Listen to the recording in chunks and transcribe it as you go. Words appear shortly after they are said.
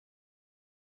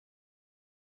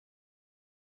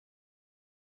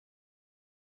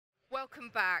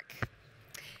Welcome back.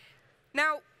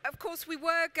 Now, of course, we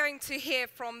were going to hear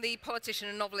from the politician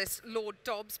and novelist Lord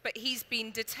Dobbs, but he's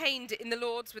been detained in the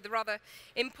Lords with the rather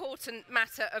important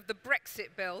matter of the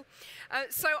Brexit bill.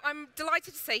 So I'm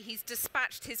delighted to say he's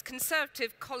dispatched his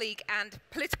Conservative colleague and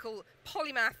political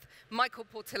polymath, Michael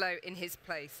Portillo, in his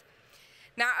place.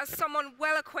 Now, as someone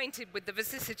well acquainted with the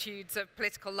vicissitudes of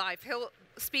political life, he'll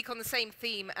speak on the same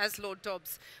theme as Lord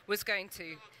Dobbs was going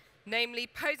to, namely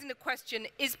posing the question,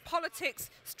 is politics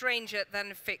stranger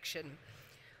than fiction?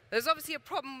 There's obviously a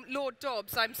problem, Lord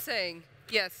Dobbs, I'm saying.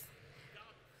 Yes.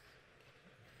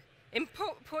 In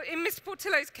Mr.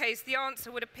 Portillo's case, the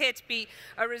answer would appear to be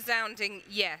a resounding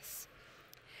yes.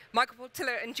 Michael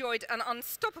Portillo enjoyed an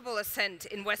unstoppable ascent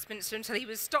in Westminster until he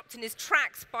was stopped in his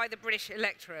tracks by the British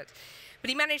electorate. But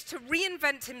he managed to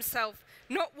reinvent himself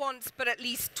not once, but at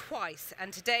least twice.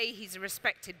 And today, he's a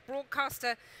respected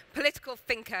broadcaster, political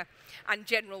thinker, and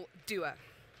general doer.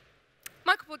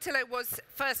 Michael Portillo was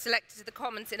first elected to the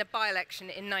Commons in a by-election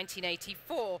in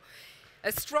 1984.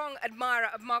 A strong admirer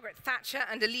of Margaret Thatcher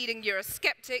and a leading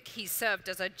Eurosceptic, he served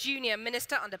as a junior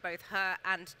minister under both her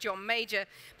and John Major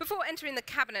before entering the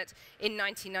cabinet in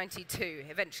 1992,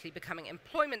 eventually becoming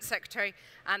Employment Secretary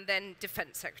and then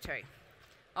Defence Secretary.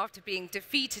 After being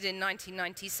defeated in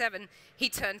 1997, he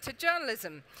turned to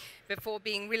journalism before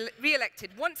being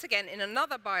re-elected once again in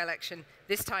another by-election,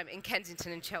 this time in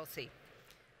Kensington and Chelsea.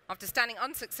 After standing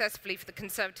unsuccessfully for the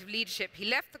Conservative leadership, he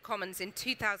left the Commons in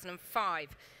 2005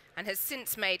 and has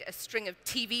since made a string of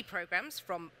TV programmes,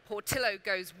 from Portillo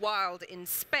Goes Wild in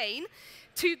Spain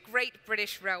to Great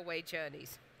British Railway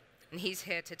Journeys. And he's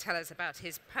here to tell us about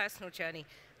his personal journey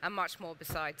and much more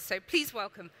besides. So please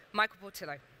welcome Michael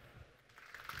Portillo.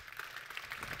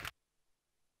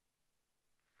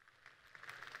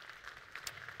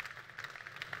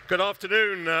 Good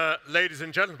afternoon, ladies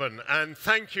and gentlemen, and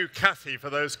thank you, Kathy, for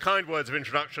those kind words of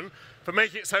introduction, for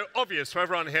making it so obvious to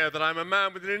everyone here that I'm a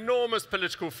man with an enormous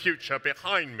political future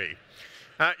behind me.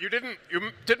 You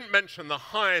didn't mention the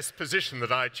highest position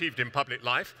that I achieved in public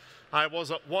life. I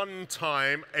was at one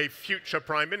time a future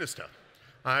Prime Minister.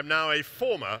 I am now a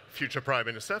former future Prime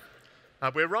Minister.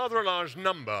 We're rather a large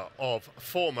number of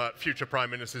former future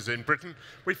Prime Ministers in Britain.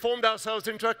 We formed ourselves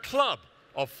into a club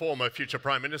of former future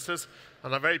Prime Ministers,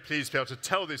 and I'm very pleased to be able to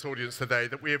tell this audience today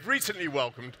that we have recently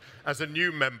welcomed as a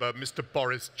new member Mr.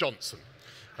 Boris Johnson.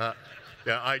 Yeah,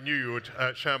 I knew you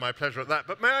would share my pleasure at that,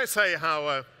 but may I say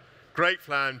how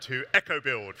grateful I am to Echo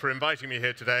Build for inviting me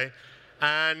here today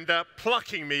and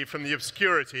plucking me from the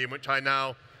obscurity in which I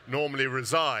now normally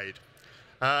reside.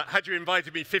 Had you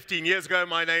invited me 15 years ago,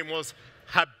 my name was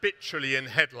habitually in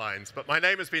headlines, but my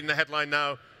name has been in the headline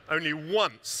now only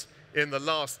once in the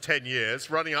last 10 years.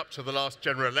 Running up to the last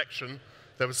general election,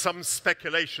 there was some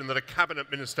speculation that a cabinet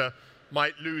minister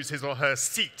might lose his or her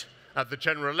seat at the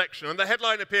general election. And the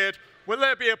headline appeared, will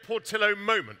there be a Portillo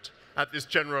moment at this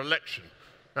general election?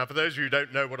 Now, for those of you who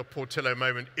don't know what a Portillo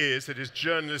moment is, it is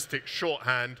journalistic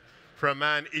shorthand for a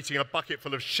man eating a bucket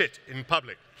full of shit in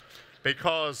public.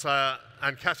 Because,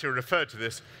 and Katya referred to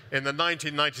this, in the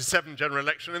 1997 general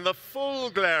election, in the full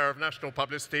glare of national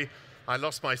publicity, I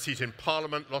lost my seat in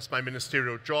Parliament, lost my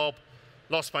ministerial job,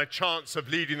 lost my chance of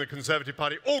leading the Conservative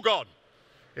Party, all gone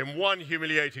in one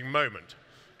humiliating moment.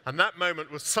 And that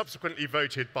moment was subsequently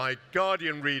voted by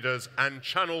Guardian readers and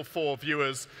Channel 4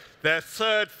 viewers their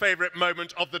third favourite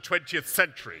moment of the 20th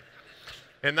century.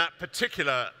 In that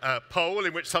particular poll,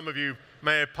 in which some of you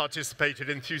may have participated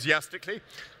enthusiastically,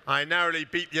 I narrowly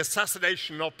beat the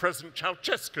assassination of President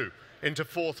Ceausescu into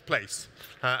fourth place,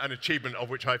 an achievement of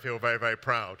which I feel very, very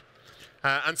proud.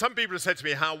 And some people have said to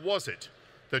me, how was it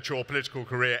that your political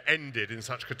career ended in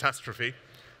such catastrophe?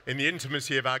 In the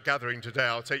intimacy of our gathering today,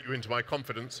 I'll take you into my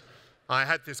confidence. I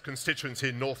had this constituency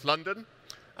in North London,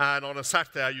 and on a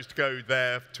Saturday I used to go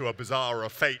there to a bazaar or a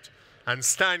fete, and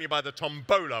standing by the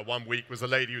tombola one week was a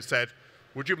lady who said,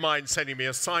 would you mind sending me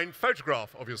a signed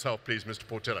photograph of yourself, please, Mr.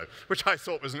 Portillo? Which I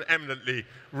thought was an eminently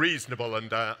reasonable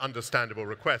and understandable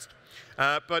request.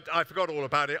 But I forgot all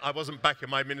about it. I wasn't back in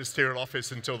my ministerial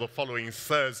office until the following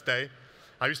Thursday.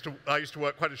 I used to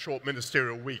work quite a short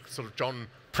ministerial week, sort of John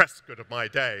Prescott of my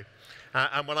day.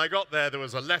 And when I got there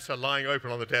was a letter lying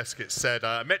open on the desk. It said,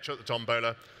 I met you at the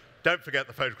tombola. Don't forget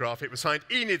the photograph. It was signed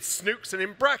Enid Snooks, and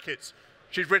in brackets,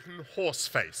 she'd written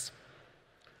horseface.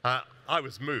 I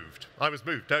was moved. I was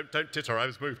moved. Don't titter. I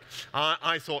was moved.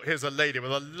 I thought, here's a lady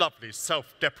with a lovely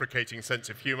self-deprecating sense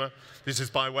of humour. This is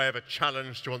by way of a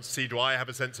challenge. Do you want to see, do I have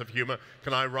a sense of humour?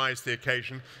 Can I rise to the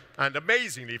occasion? And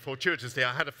amazingly, fortuitously,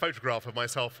 I had a photograph of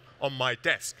myself on my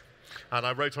desk. And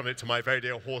I wrote on it, to my very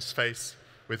dear horseface,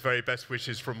 with very best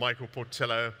wishes from Michael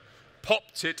Portillo,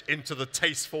 popped it into the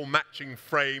tasteful matching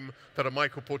frame that a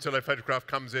Michael Portillo photograph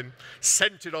comes in,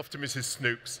 sent it off to Mrs.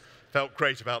 Snooks, felt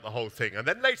great about the whole thing. And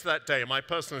then later that day, my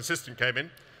personal assistant came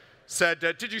in, said,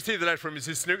 did you see the letter from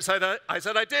Mrs. Snooks? I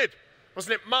said, I did.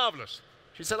 Wasn't it marvelous?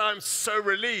 She said, I'm so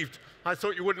relieved. I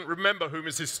thought you wouldn't remember who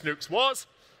Mrs. Snooks was.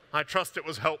 I trust it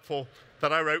was helpful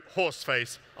that I wrote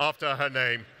Horseface after her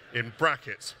name in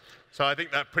brackets. So I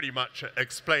think that pretty much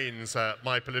explains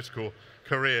my political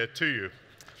career to you.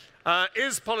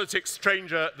 Is politics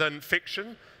stranger than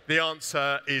fiction? The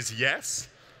answer is yes.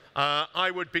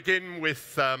 I would begin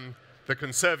with the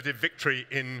Conservative victory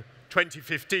in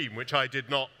 2015, which I did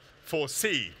not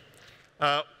foresee.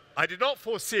 I did not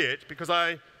foresee it because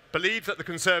I believed that the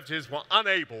Conservatives were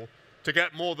unable to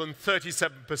get more than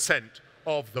 37%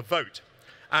 of the vote.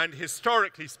 And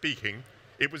historically speaking,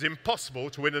 it was impossible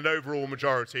to win an overall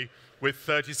majority with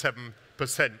 37%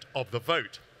 of the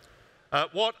vote.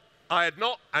 What I had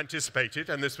not anticipated,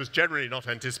 and this was generally not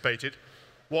anticipated,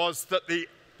 was that the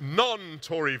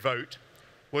non-Tory vote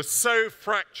was so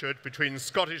fractured between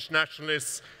Scottish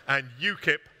nationalists and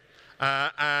UKIP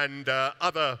and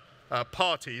other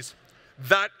parties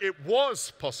that it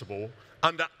was possible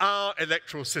under our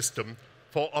electoral system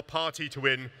for a party to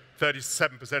win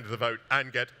 37% of the vote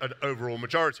and get an overall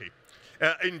majority.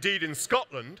 Indeed, in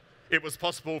Scotland, it was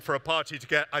possible for a party to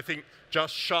get, I think,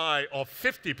 just shy of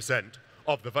 50%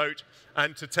 of the vote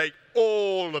and to take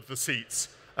all of the seats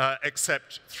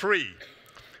except 3.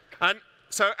 And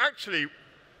so actually,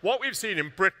 what we've seen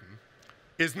in Britain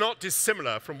is not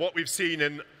dissimilar from what we've seen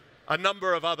in a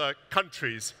number of other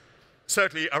countries,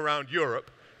 certainly around Europe,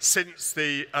 since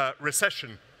the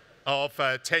recession of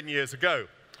 10 years ago,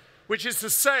 which is to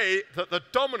say that the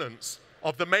dominance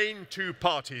of the main 2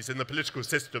 parties in the political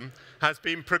system has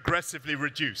been progressively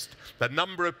reduced. The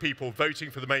number of people voting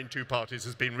for the main 2 parties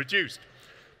has been reduced.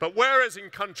 But whereas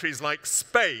in countries like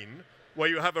Spain, where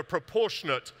you have a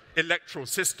proportionate electoral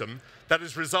system that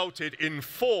has resulted in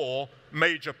 4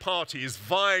 major parties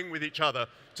vying with each other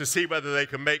to see whether they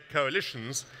can make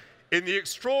coalitions, in the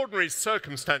extraordinary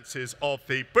circumstances of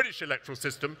the British electoral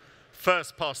system,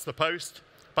 first past the post,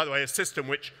 by the way, a system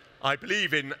which I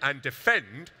believe in and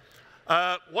defend,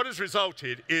 what has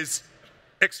resulted is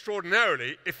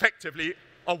extraordinarily, effectively,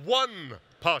 a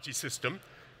one-party system,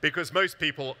 because most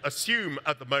people assume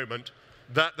at the moment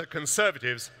that the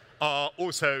Conservatives are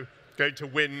also going to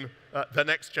win the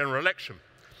next general election.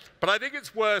 But I think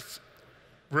it's worth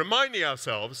reminding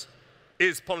ourselves,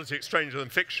 is politics stranger than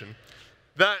fiction,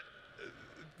 that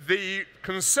the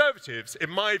Conservatives, in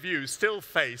my view, still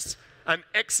face an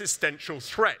existential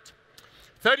threat.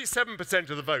 37%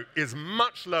 of the vote is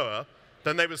much lower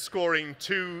than they were scoring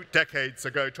 2 decades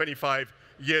ago, 25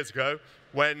 years ago,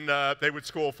 when they would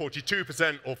score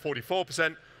 42% or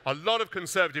 44%. A lot of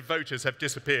Conservative voters have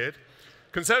disappeared.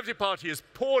 Conservative Party is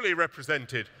poorly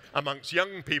represented amongst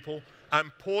young people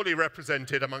and poorly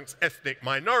represented amongst ethnic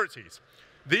minorities.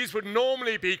 These would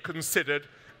normally be considered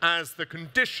as the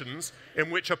conditions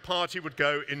in which a party would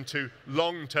go into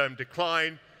long-term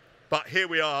decline. But here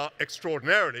we are,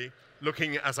 extraordinarily,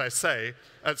 looking, as I say,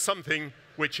 at something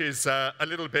which is a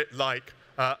little bit like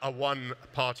a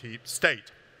one-party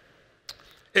state.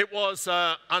 It was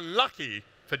unlucky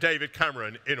for David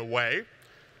Cameron, in a way,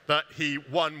 that he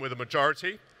won with a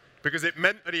majority, because it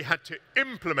meant that he had to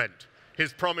implement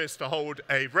his promise to hold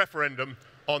a referendum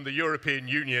on the European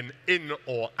Union in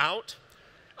or out.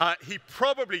 He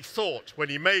probably thought, when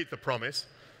he made the promise,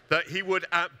 that he would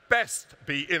at best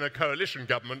be in a coalition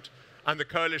government, and the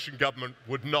coalition government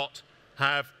would not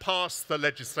have passed the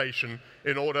legislation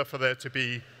in order for there to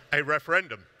be a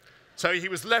referendum. So he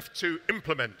was left to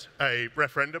implement a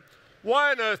referendum.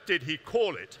 Why on earth did he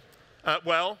call it?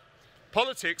 Well,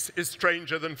 politics is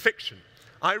stranger than fiction.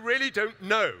 I really don't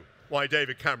know why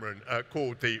David Cameron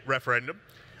called the referendum.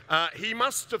 He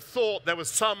must have thought there was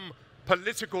some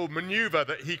political maneuver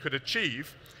that he could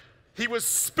achieve. He was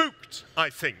spooked, I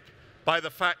think, by the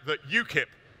fact that UKIP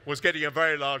was getting a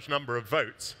very large number of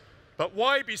votes. But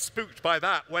why be spooked by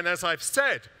that when, as I've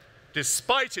said,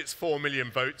 despite its 4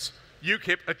 million votes,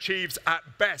 UKIP achieves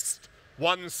at best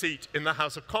 1 seat in the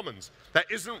House of Commons? That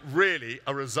isn't really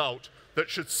a result that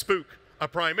should spook a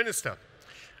Prime Minister.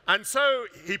 And so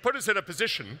he put us in a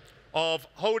position of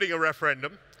holding a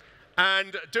referendum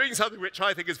and doing something which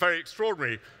I think is very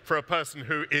extraordinary for a person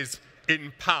who is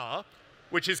in power,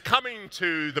 which is coming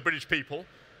to the British people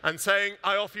and saying,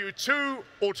 I offer you 2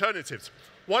 alternatives,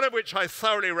 one of which I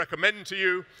thoroughly recommend to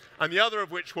you, and the other of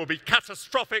which will be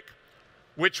catastrophic.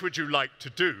 Which would you like to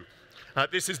do?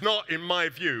 This is not, in my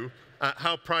view,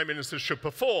 how Prime Ministers should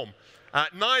perform.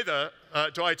 Neither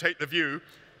do I take the view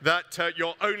that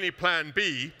your only plan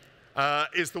B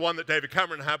is the one that David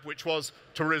Cameron had, which was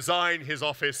to resign his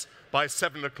office by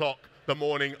 7 o'clock the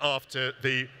morning after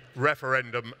the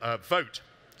referendum vote.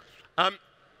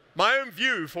 My own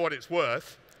view, for what it's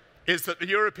worth, is that the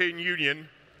European Union,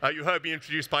 you heard me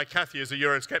introduced by Cathy as a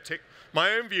Eurosceptic,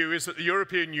 my own view is that the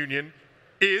European Union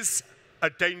is a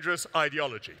dangerous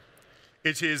ideology.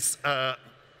 It is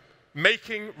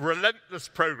making relentless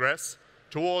progress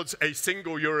towards a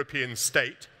single European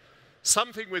state,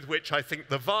 something with which I think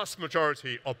the vast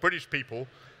majority of British people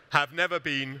have never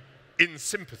been in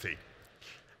sympathy.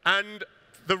 And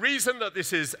the reason that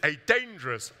this is a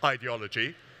dangerous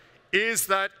ideology is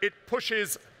that it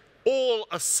pushes all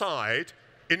aside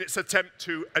in its attempt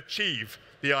to achieve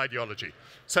the ideology.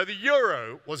 So the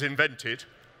euro was invented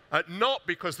not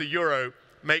because the euro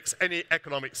makes any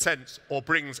economic sense or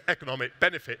brings economic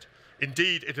benefit.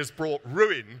 Indeed, it has brought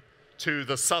ruin to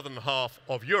the southern half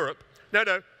of Europe. No,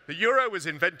 the euro was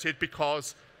invented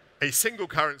because a single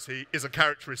currency is a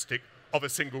characteristic of a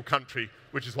single country,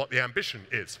 which is what the ambition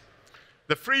is.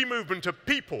 The free movement of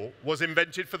people was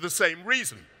invented for the same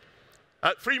reason.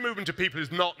 Free movement of people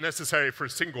is not necessary for a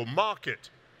single market.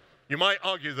 You might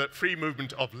argue that free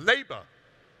movement of labor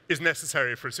is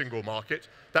necessary for a single market.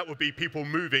 That would be people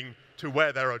moving to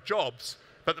where there are jobs.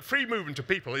 But the free movement of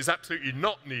people is absolutely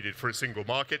not needed for a single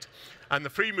market. And the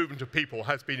free movement of people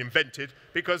has been invented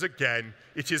because, again,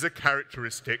 it is a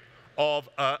characteristic of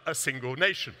a single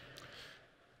nation.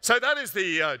 So that is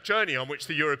the journey on which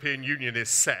the European Union is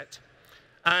set.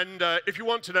 And if you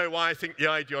want to know why I think the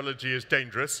ideology is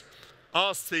dangerous,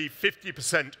 ask the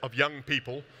 50% of young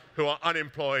people who are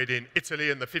unemployed in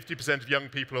Italy and the 50% of young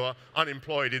people who are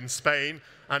unemployed in Spain,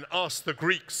 and ask the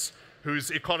Greeks whose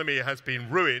economy has been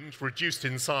ruined, reduced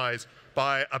in size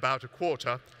by about a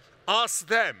quarter. Ask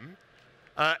them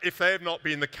if they have not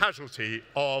been the casualty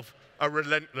of a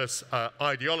relentless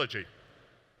ideology.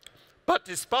 But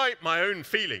despite my own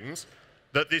feelings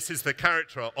that this is the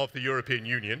character of the European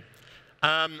Union,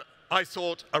 I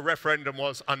thought a referendum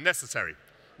was unnecessary.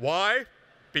 Why?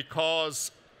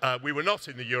 Because we were not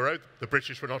in the euro, the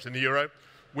British were not in the euro,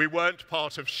 we weren't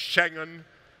part of Schengen,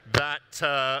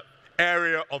 that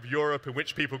area of Europe in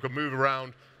which people could move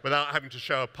around without having to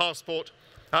show a passport.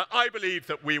 I believe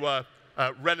that we were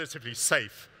relatively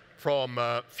safe from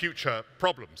future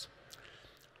problems.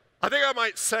 I think I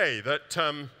might say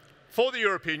that for the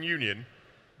European Union,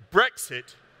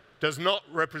 Brexit does not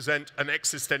represent an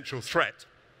existential threat.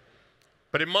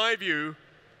 But in my view,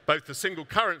 both the single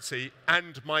currency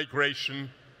and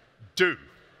migration do.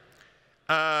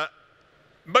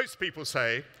 Most people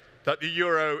say that the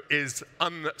euro is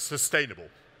unsustainable,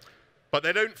 but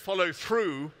they don't follow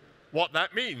through what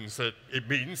that means. That it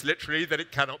means literally that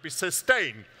it cannot be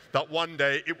sustained, that one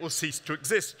day it will cease to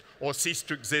exist, or cease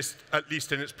to exist at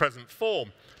least in its present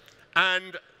form.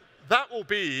 And that will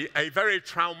be a very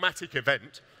traumatic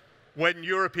event when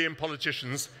European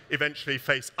politicians eventually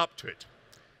face up to it.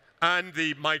 And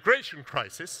the migration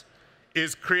crisis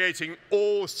is creating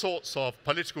all sorts of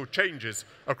political changes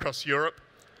across Europe,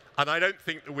 and I don't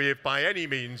think that we have by any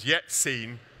means yet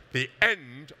seen the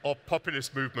end of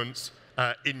populist movements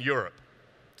in Europe.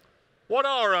 What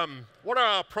are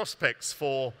our prospects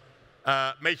for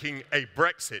making a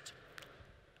Brexit?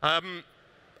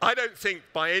 I don't think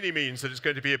by any means that it's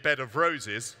going to be a bed of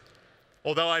roses,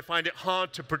 although I find it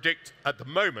hard to predict at the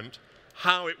moment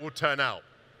how it will turn out.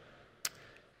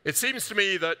 It seems to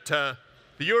me that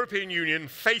the European Union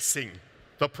facing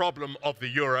the problem of the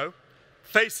euro,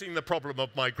 facing the problem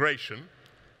of migration,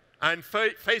 and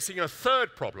facing a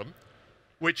third problem,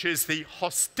 which is the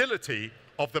hostility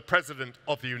of the President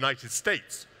of the United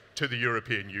States to the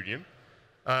European Union.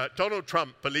 Donald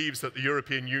Trump believes that the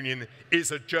European Union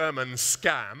is a German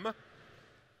scam.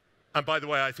 And by the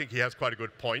way, I think he has quite a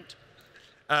good point.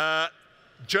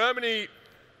 Germany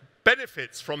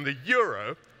benefits from the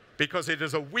euro because it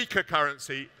is a weaker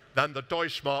currency than the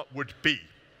Deutschmark would be.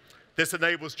 This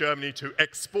enables Germany to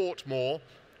export more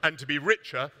and to be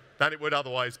richer than it would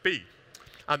otherwise be.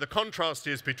 And the contrast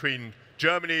is between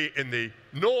Germany in the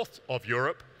north of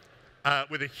Europe,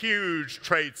 with a huge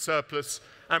trade surplus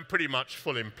and pretty much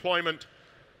full employment,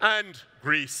 and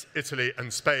Greece, Italy,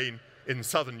 and Spain in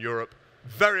southern Europe,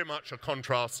 very much a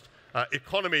contrast,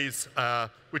 economies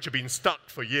which have been stuck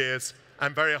for years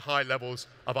and very high levels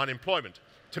of unemployment.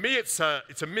 To me, it's a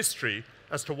mystery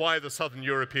as to why the southern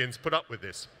Europeans put up with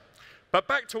this. But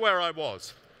back to where I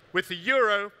was. With the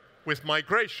euro, with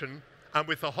migration, and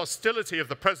with the hostility of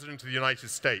the President of the United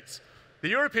States, the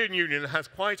European Union has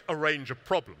quite a range of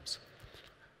problems.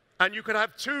 And you could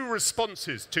have two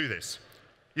responses to this.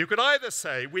 You could either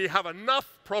say, we have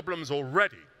enough problems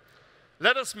already.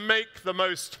 Let us make the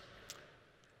most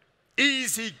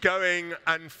easygoing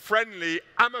and friendly,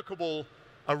 amicable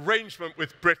arrangement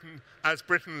with Britain as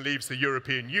Britain leaves the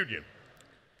European Union.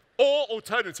 Or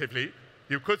alternatively,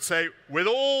 you could say, with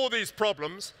all these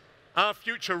problems, our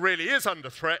future really is under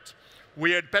threat.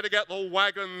 We had better get the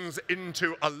wagons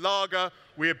into a lager.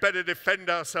 We had better defend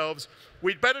ourselves.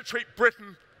 We'd better treat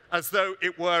Britain as though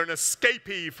it were an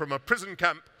escapee from a prison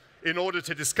camp in order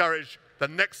to discourage the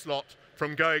next lot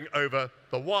from going over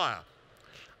the wire.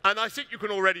 And I think you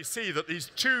can already see that these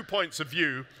two points of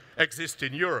view exist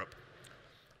in Europe.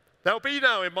 There'll be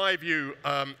now, in my view,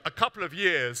 a couple of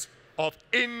years of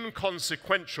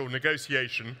inconsequential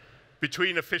negotiation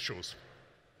between officials.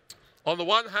 On the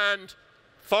one hand,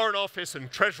 Foreign Office and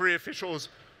Treasury officials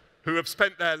who have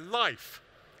spent their life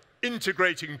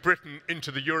integrating Britain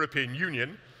into the European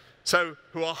Union, so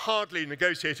who are hardly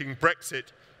negotiating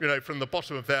Brexit, from the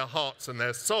bottom of their hearts and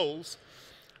their souls,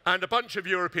 and a bunch of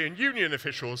European Union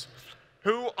officials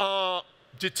who are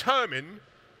determined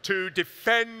to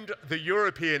defend the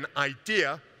European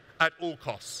idea at all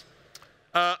costs.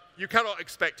 You cannot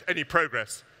expect any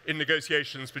progress in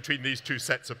negotiations between these two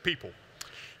sets of people.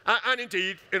 And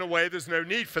indeed, in a way, there's no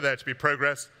need for there to be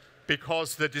progress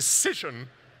because the decision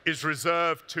is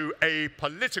reserved to a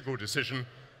political decision.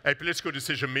 A political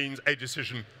decision means a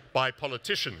decision by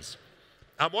politicians.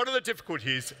 And one of the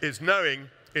difficulties is knowing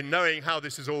how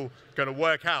this is all going to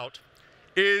work out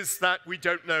is that we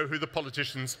don't know who the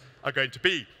politicians are going to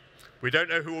be. We don't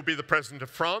know who will be the President of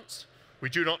France. We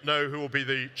do not know who will be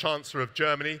the Chancellor of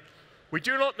Germany. We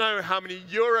do not know how many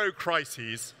Euro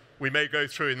crises we may go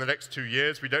through in the next 2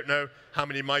 years. We don't know how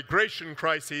many migration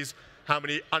crises, how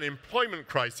many unemployment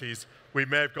crises we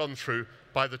may have gone through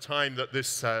by the time that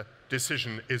this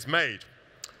decision is made.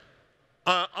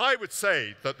 I would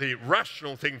say that the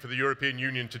rational thing for the European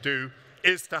Union to do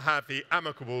is to have the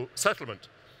amicable settlement.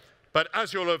 But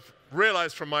as you'll have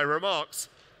realized from my remarks,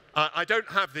 I don't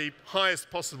have the highest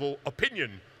possible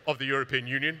opinion of the European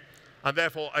Union, and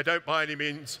therefore I don't by any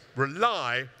means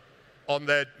rely on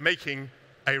their making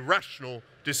a rational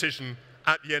decision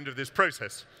at the end of this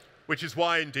process, which is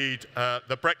why indeed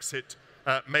the Brexit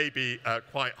may be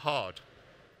quite hard.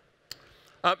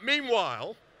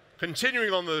 Meanwhile,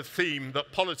 continuing on the theme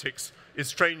that politics is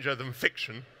stranger than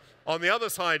fiction, on the other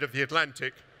side of the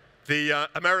Atlantic, the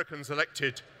Americans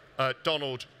elected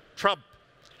Donald Trump.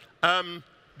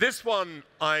 This one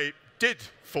I did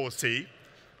foresee.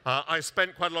 I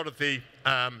spent quite a lot of the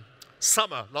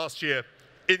summer last year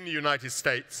in the United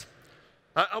States.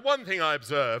 One thing I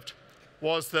observed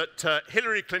was that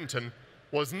Hillary Clinton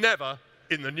was never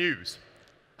in the news,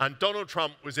 and Donald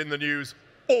Trump was in the news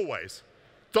always,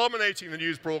 dominating the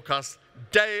news broadcast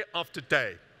day after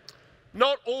day.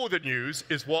 Not all the news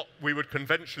is what we would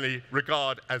conventionally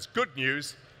regard as good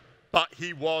news, but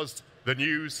he was the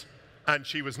news and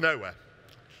she was nowhere.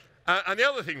 And the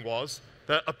other thing was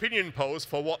that opinion polls,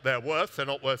 for what they're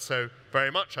not worth so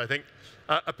very much, I think,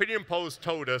 opinion polls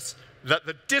told us that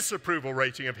the disapproval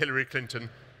rating of Hillary Clinton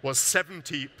was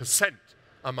 70%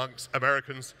 amongst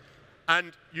Americans,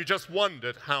 and you just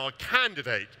wondered how a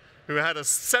candidate who had a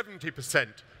 70%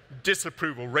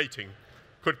 disapproval rating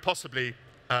could possibly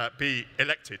be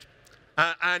elected.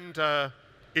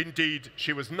 Indeed,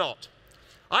 she was not.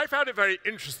 I found it very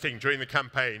interesting during the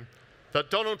campaign that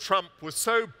Donald Trump was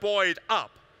so buoyed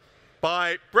up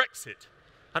by Brexit.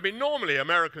 I mean, normally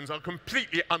Americans are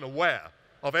completely unaware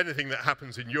of anything that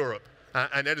happens in Europe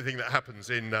and anything that happens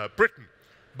in Britain.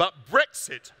 But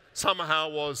Brexit somehow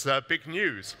was big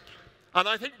news. And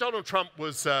I think Donald Trump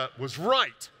was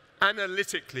right,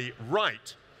 analytically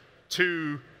right,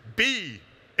 to be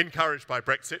encouraged by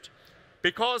Brexit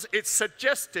because it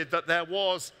suggested that there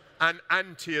was an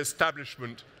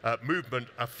anti-establishment movement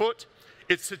afoot.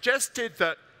 It suggested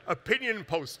that opinion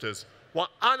posters were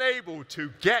unable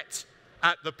to get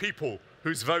at the people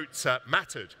whose votes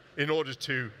mattered in order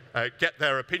to get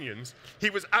their opinions. He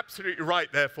was absolutely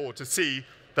right, therefore, to see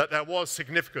that there was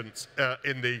significance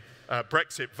in the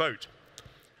Brexit vote.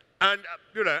 And,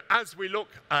 as we look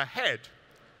ahead,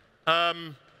 I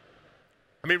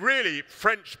mean, really,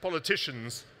 French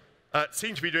politicians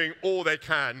seem to be doing all they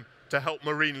can to help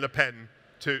Marine Le Pen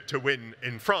to win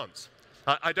in France.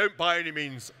 I don't by any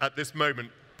means at this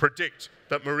moment predict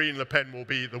that Marine Le Pen will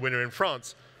be the winner in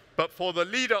France, but for the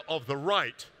leader of the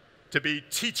right to be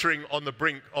teetering on the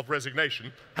brink of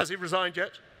resignation, has he resigned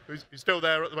yet? He's still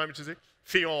there at the moment, is he?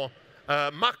 Fillon,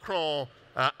 Macron,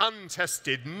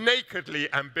 untested,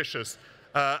 nakedly ambitious,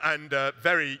 and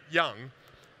very young.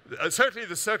 Certainly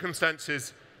the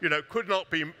circumstances, could not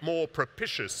be more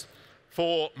propitious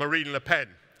for Marine Le Pen.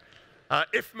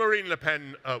 If Marine Le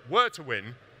Pen were to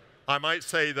win, I might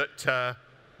say that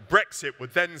Brexit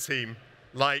would then seem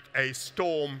like a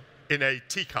storm in a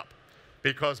teacup,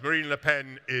 because Marine Le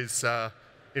Pen is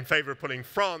in favour of pulling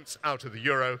France out of the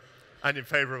euro and in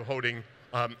favour of holding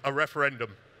a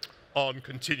referendum on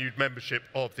continued membership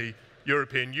of the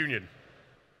European Union.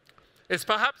 It's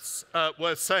perhaps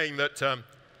worth saying that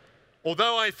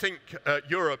although I think the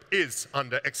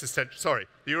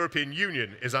European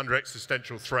Union is under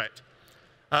existential threat,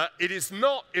 it is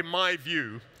not, in my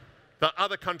view, that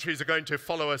other countries are going to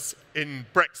follow us in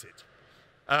Brexit.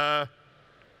 I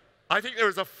think there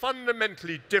is a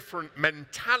fundamentally different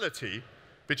mentality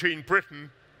between Britain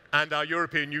and our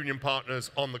European Union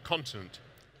partners on the continent.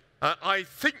 I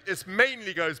think this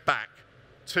mainly goes back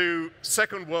to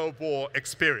Second World War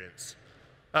experience.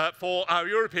 For our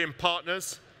European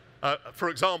partners, for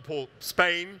example,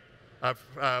 Spain,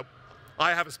 I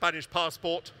have a Spanish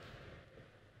passport,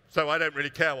 so I don't really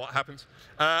care what happens.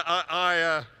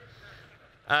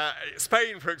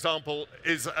 Spain, for example,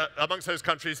 is amongst those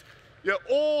countries. You know,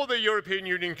 all the European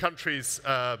Union countries,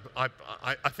 I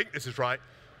think this is right,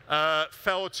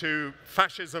 fell to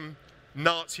fascism,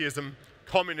 Nazism,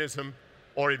 communism,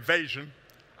 or invasion,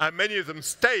 and many of them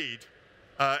stayed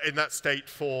in that state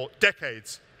for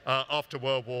decades after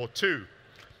World War II.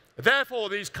 Therefore,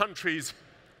 these countries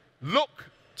look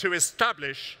to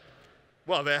establish,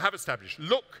 well, they have established,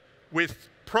 look with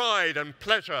pride and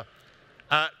pleasure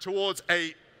towards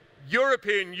a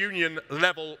European Union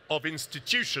level of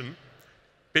institution,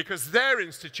 because their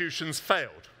institutions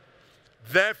failed.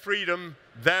 Their freedom,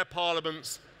 their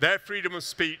parliaments, their freedom of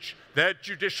speech, their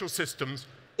judicial systems,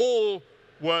 all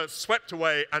were swept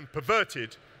away and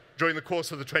perverted during the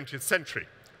course of the 20th century.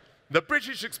 The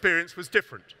British experience was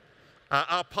different.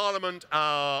 Our parliament,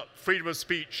 our freedom of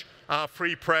speech, our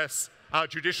free press, our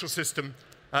judicial system,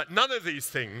 none of these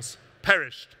things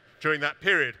perished during that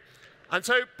period. And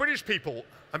so British people,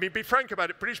 I mean, be frank about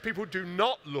it, British people do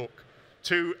not look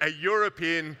to a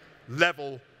European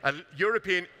level, a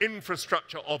European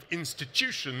infrastructure of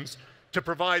institutions to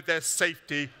provide their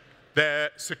safety, their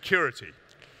security.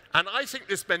 And I think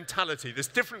this mentality, this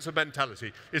difference of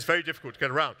mentality, is very difficult to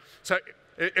get around. So,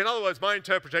 in other words, my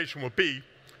interpretation would be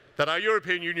that our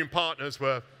European Union partners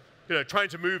were, trying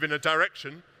to move in a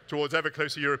direction towards ever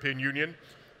closer European Union.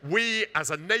 We,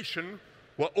 as a nation,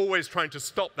 were always trying to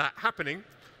stop that happening.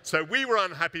 So we were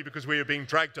unhappy because we were being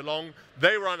dragged along.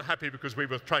 They were unhappy because we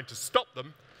were trying to stop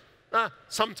them.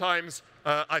 Sometimes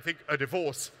I think a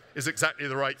divorce is exactly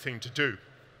the right thing to do.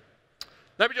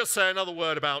 Let me just say another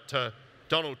word about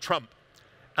Donald Trump.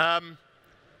 There's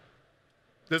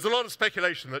a lot of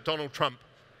speculation that Donald Trump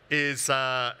is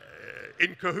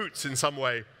in cahoots in some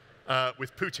way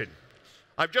with Putin.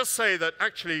 I'd just say that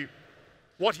actually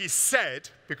what he said,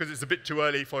 because it's a bit too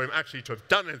early for him actually to have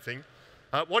done anything,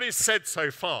 what he's said so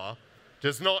far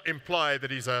does not imply that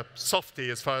he's a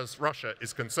softie as far as Russia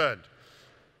is concerned.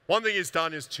 One thing he's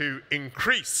done is to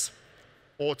increase,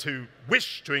 or to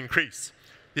wish to increase,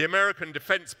 the American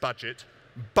defense budget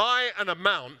by an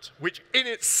amount which in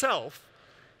itself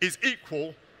is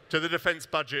equal to the defense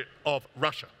budget of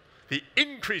Russia. The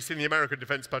increase in the American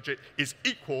defense budget is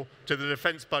equal to the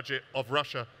defense budget of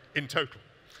Russia in total.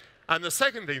 And the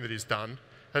second thing that he's done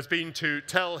has been to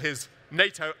tell his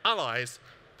NATO allies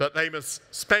that they must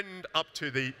spend up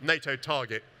to the NATO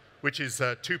target, which is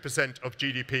 2% of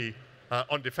GDP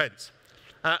on defense.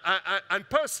 And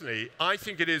personally, I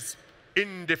think it is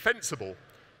indefensible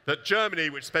that Germany,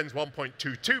 which spends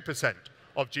 1.22%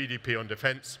 of GDP on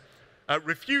defense,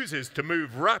 refuses to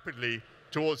move rapidly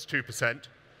towards 2%.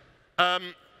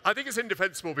 I think it's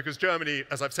indefensible because Germany,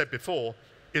 as I've said before,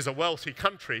 is a wealthy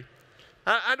country,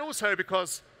 and also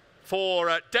because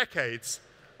for decades,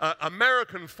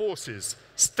 American forces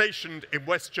stationed in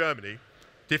West Germany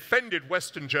defended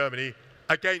Western Germany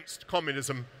against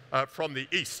communism from the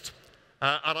East.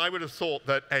 And I would have thought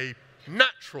that a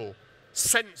natural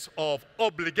sense of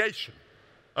obligation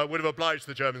would have obliged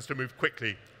the Germans to move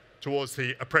quickly towards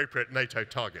the appropriate NATO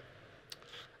target.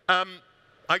 I'm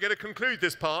going to conclude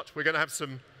this part. We're going to have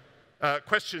some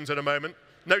questions in a moment.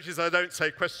 Notice I don't say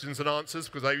questions and answers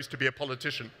because I used to be a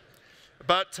politician.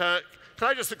 But can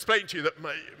I just explain to you that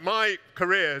my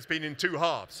career has been in two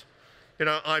halves.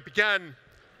 I began,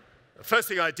 the first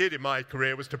thing I did in my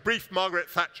career was to brief Margaret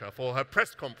Thatcher for her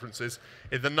press conferences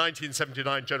in the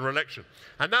 1979 general election.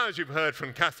 And now, as you've heard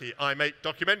from Kathy, I make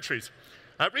documentaries.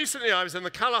 Recently, I was in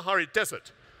the Kalahari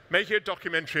Desert making a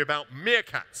documentary about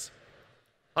meerkats.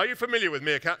 Are you familiar with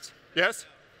meerkats? Yes?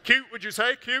 Cute, would you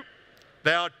say? Cute?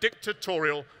 They are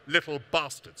dictatorial little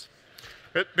bastards.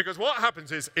 Because what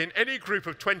happens is, in any group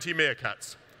of 20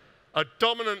 meerkats, a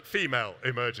dominant female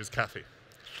emerges, Kathy.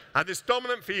 And this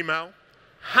dominant female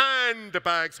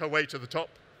handbags her way to the top.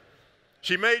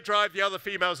 She may drive the other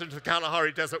females into the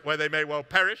Kalahari Desert where they may well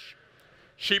perish.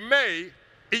 She may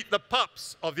eat the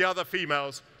pups of the other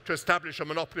females to establish a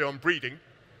monopoly on breeding.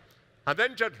 And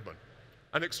then, gentlemen,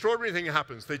 an extraordinary thing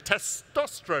happens. The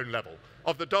testosterone level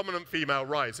of the dominant female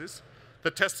rises.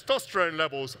 The testosterone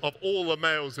levels of all the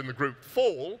males in the group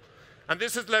fall. And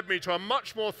this has led me to a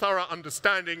much more thorough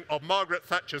understanding of Margaret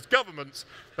Thatcher's governments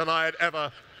than I had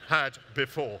ever had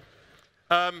before.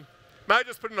 May I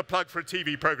just put in a plug for a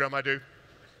TV program I do?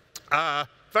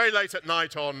 Very late at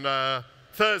night on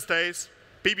Thursdays,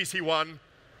 BBC One.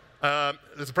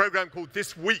 There's a program called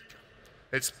This Week.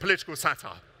 It's political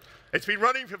satire. It's been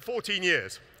running for 14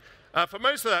 years. For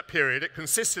most of that period, it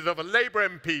consisted of a Labour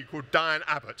MP called Diane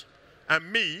Abbott and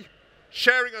me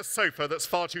sharing a sofa that's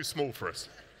far too small for us.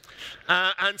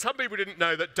 And some people didn't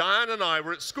know that Diane and I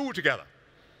were at school together.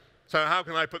 So how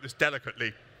can I put this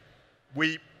delicately?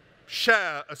 We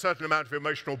share a certain amount of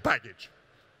emotional baggage.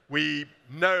 We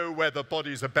know where the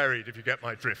bodies are buried, if you get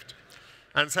my drift.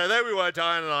 And so there we were,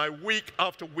 Diane and I, week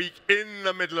after week, in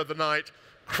the middle of the night,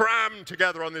 crammed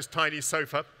together on this tiny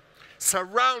sofa,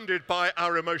 surrounded by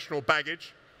our emotional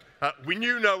baggage. We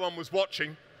knew no one was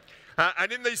watching.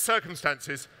 And in these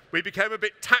circumstances, we became a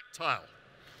bit tactile.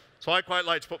 So I quite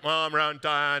liked to put my arm around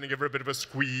Diane and give her a bit of a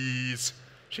squeeze.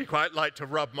 She quite liked to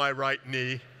rub my right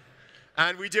knee.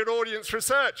 And we did audience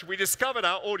research. We discovered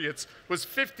our audience was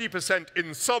 50%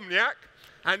 insomniac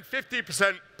and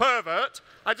 50% pervert.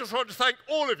 I just want to thank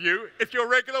all of you if you're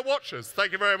regular watchers.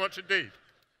 Thank you very much indeed.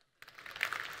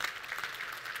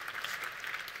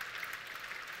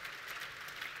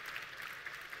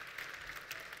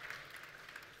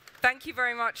 Thank you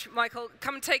very much, Michael.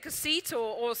 Come and take a seat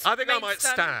or I think I might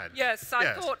stand. Yes,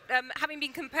 I thought, having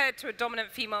been compared to a dominant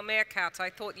female meerkat,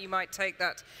 I thought you might take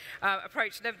that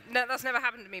approach. No, that's never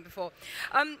happened to me before.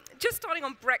 Just starting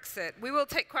on Brexit, we will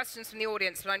take questions from the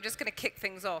audience, but I'm just going to kick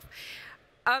things off.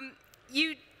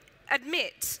 You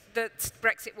admit that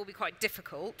Brexit will be quite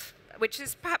difficult, which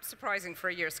is perhaps surprising for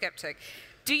a Eurosceptic.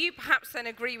 Do you perhaps then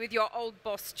agree with your old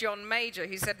boss, John Major,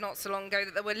 who said not so long ago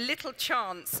that there were little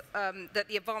chance that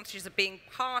the advantages of being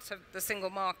part of the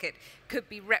single market could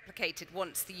be replicated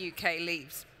once the UK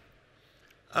leaves?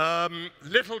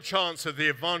 Little chance of the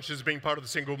advantages of being part of the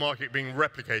single market being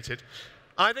replicated.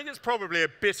 I think it's probably a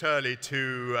bit early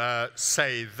to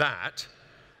say that.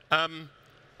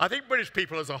 I think British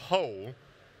people as a whole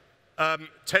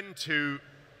tend to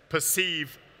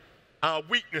perceive our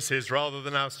weaknesses rather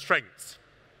than our strengths.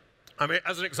 I mean,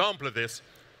 as an example of this,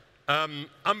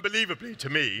 unbelievably to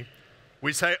me,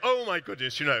 we say, oh my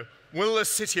goodness, you know, will the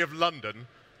City of London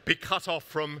be cut off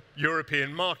from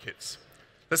European markets?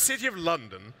 The City of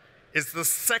London is the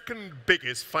second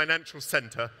biggest financial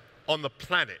centre on the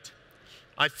planet.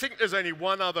 I think there's only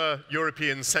one other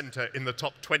European centre in the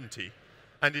top 20,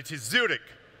 and it is Zurich,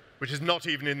 which is not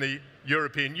even in the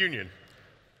European Union.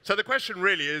 So the question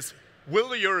really is, will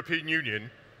the European Union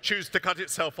choose to cut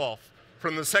itself off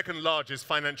from the second largest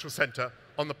financial centre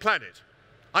on the planet?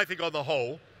 I think on the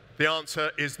whole, the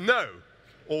answer is no.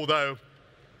 Although,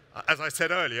 as I said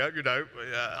earlier, you know,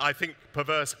 I think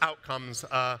perverse outcomes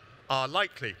are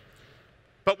likely.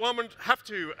 But one would have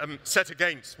to set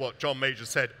against what John Major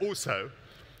said also,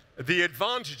 the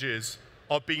advantages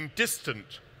of being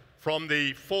distant from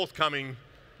the forthcoming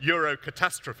Euro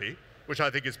catastrophe, which I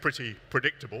think is pretty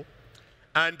predictable,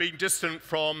 and being distant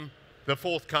from the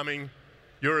forthcoming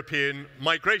European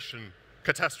migration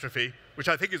catastrophe, which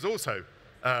I think is also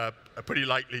pretty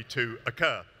likely to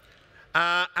occur.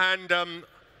 A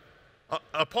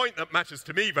point that matters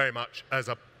to me very much as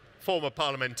a former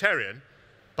parliamentarian,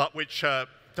 but which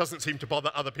doesn't seem to bother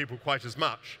other people quite as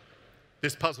much,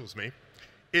 this puzzles me,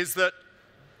 is that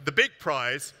the big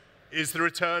prize is the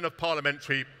return of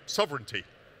parliamentary sovereignty,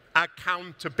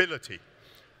 accountability.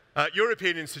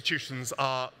 European institutions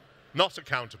are not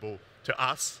accountable to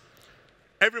us.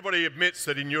 Everybody admits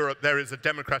that in Europe there is a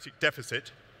democratic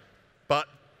deficit, but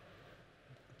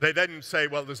they then say,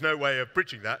 well, there's no way of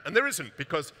bridging that. And there isn't,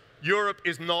 because Europe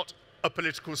is not a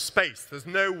political space. There's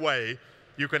no way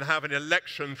you can have an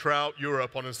election throughout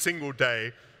Europe on a single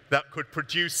day that could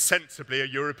produce sensibly a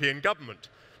European government,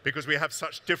 because we have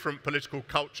such different political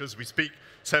cultures, we speak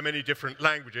so many different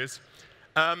languages.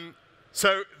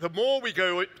 So the more we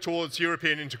go towards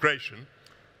European integration,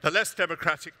 the less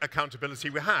democratic accountability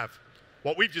we have.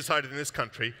 What we've decided in this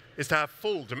country is to have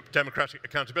full democratic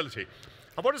accountability.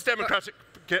 And what does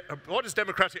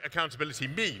democratic accountability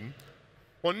mean?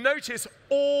 Well, notice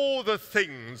all the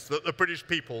things that the British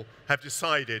people have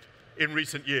decided in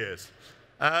recent years.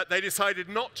 They decided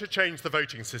not to change the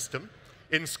voting system.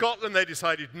 In Scotland, they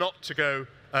decided not to go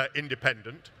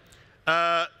independent.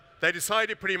 They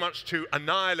decided pretty much to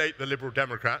annihilate the Liberal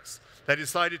Democrats. They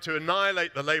decided to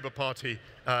annihilate the Labour Party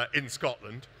in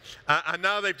Scotland. And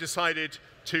now they've decided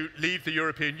to leave the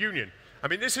European Union. I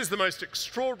mean, this is the most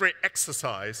extraordinary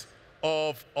exercise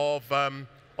of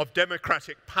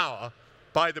democratic power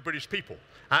by the British people.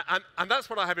 And that's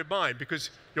what I have in mind,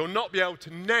 because you'll not be able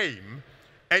to name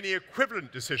any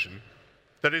equivalent decision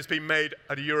that has been made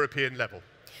at a European level.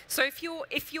 So if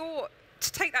you're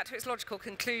to take that to its logical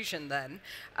conclusion then,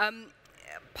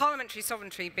 parliamentary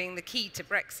sovereignty being the key to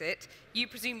Brexit, you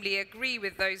presumably agree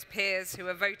with those peers who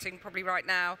are voting probably right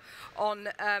now on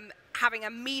having a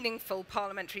meaningful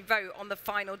parliamentary vote on the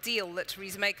final deal that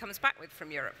Theresa May comes back with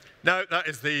from Europe? No, that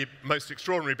is the most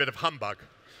extraordinary bit of humbug.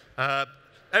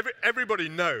 Everybody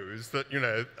knows that, you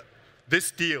know,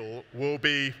 this deal will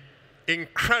be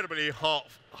incredibly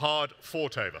hard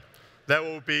fought over. There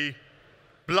will be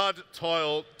blood,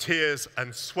 toil, tears,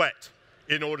 and sweat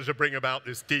in order to bring about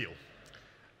this deal.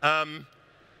 The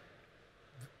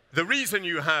reason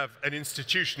you have an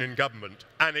institution in government,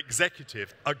 an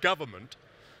executive, a government,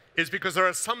 is because there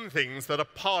are some things that a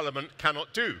parliament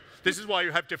cannot do. This is why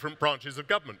you have different branches of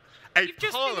government. You've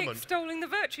just been extolling the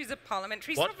virtues of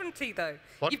parliamentary sovereignty, though.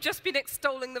 What? You've just been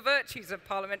extolling the virtues of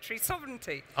parliamentary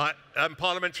sovereignty.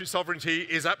 Parliamentary sovereignty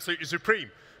is absolutely supreme.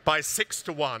 By 6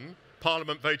 to 1,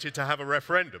 Parliament voted to have a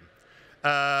referendum.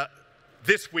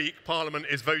 This week, Parliament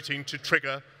is voting to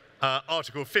trigger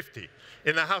Article 50.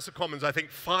 In the House of Commons, I think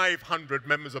 500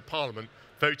 members of Parliament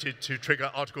voted to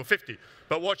trigger Article 50.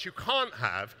 But what you can't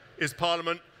have is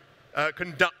Parliament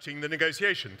conducting the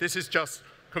negotiation. This is just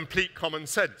complete common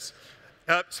sense.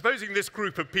 Supposing this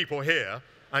group of people here,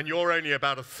 and you're only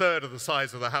about a third of the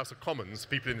size of the House of Commons,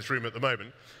 people in this room at the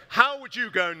moment, how would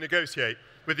you go and negotiate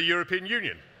with the European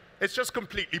Union? It's just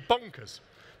completely bonkers.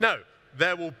 No,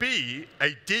 there will be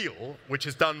a deal which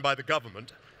is done by the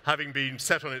government, having been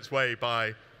set on its way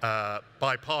by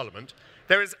Parliament.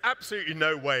 There is absolutely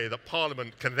no way that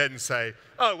Parliament can then say,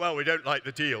 oh, well, we don't like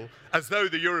the deal, as though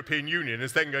the European Union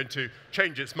is then going to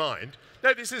change its mind.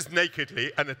 No, this is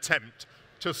nakedly an attempt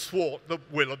to thwart the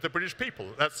will of the British people.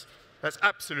 That's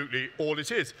absolutely all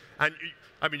it is. And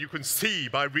I mean, you can see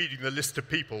by reading the list of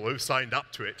people who signed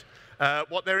up to it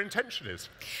what their intention is.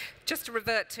 Just to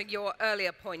revert to your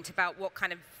earlier point about what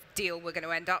kind of deal we're going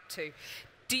to end up to,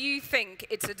 do you think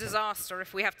it's a disaster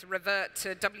if we have to revert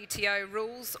to WTO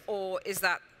rules, or is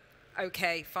that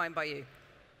okay, fine by you?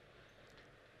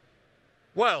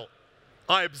 Well,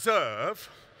 I observe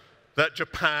that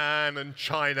Japan and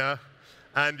China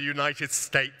and the United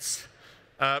States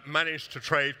managed to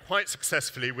trade quite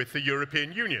successfully with the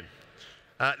European Union.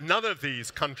 None of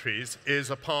these countries is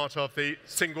a part of the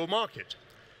single market.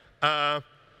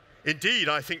 Indeed,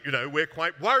 I think, you know, we're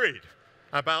quite worried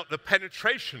about the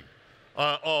penetration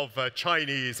of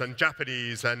Chinese and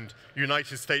Japanese and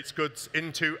United States goods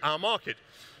into our market.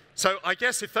 So I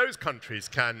guess if those countries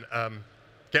can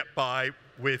get by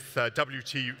with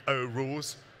WTO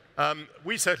rules,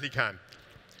 we certainly can.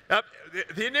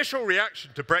 The initial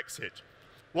reaction to Brexit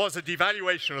was a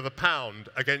devaluation of the pound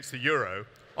against the euro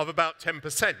of about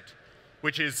 10%,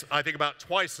 which is, I think, about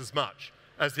twice as much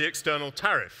as the external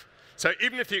tariff. So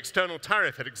even if the external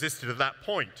tariff had existed at that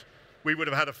point, we would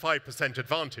have had a 5%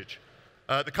 advantage.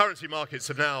 The currency markets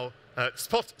have now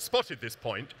spotted this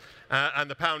point, and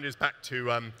the pound is back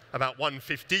to about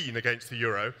 1.15 against the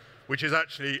euro, which is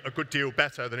actually a good deal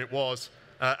better than it was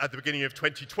at the beginning of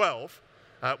 2012,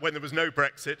 when there was no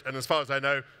Brexit, and as far as I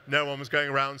know, no one was going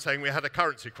around saying we had a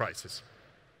currency crisis.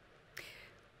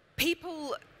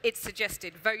 People, it's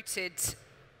suggested, voted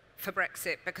for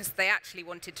Brexit because they actually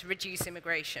wanted to reduce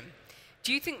immigration.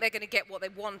 Do you think they're going to get what they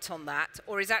want on that,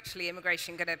 or is actually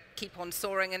immigration going to keep on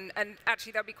soaring, and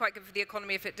actually that would be quite good for the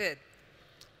economy if it did?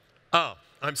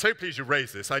 I'm so pleased you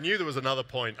raised this. I knew there was another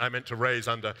point I meant to raise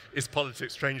under, is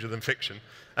politics stranger than fiction?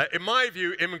 In my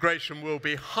view, immigration will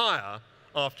be higher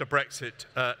after Brexit,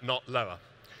 not lower.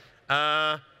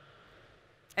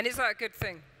 And is that a good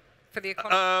thing for the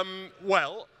economy?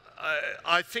 Well,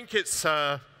 I think it's...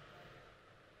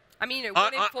 I mean, you know,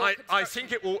 I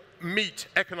think it will meet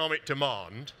economic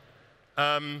demand.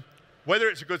 Whether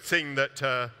it's a good thing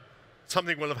that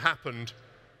something will have happened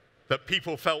that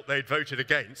people felt they'd voted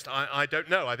against, I don't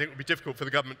know. I think it would be difficult for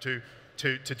the government to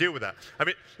deal with that. I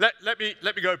mean, let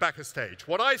me go back a stage.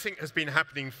 What I think has been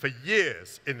happening for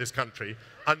years in this country,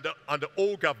 under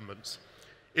all governments,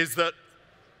 is that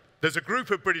there's a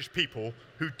group of British people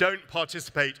who don't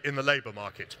participate in the labour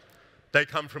market. They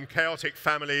come from chaotic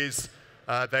families.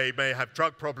 They may have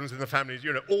drug problems in the families,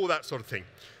 you know, all that sort of thing.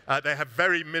 They have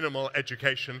very minimal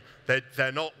education.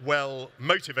 They're not well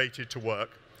motivated to work.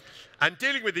 And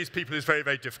dealing with these people is very,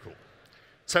 very difficult.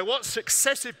 So what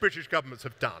successive British governments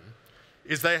have done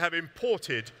is they have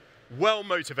imported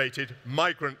well-motivated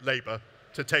migrant labour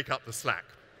to take up the slack.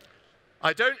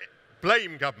 I don't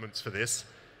blame governments for this,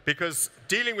 because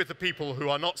dealing with the people who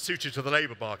are not suited to the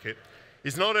labour market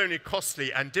is not only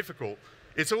costly and difficult,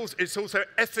 it's also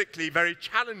ethically very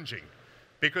challenging,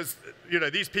 because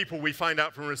these people, we find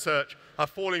out from research, are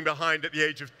falling behind at the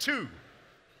age of 2.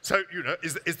 So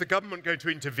is the government going to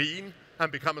intervene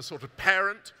and become a sort of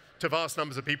parent to vast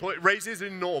numbers of people? It raises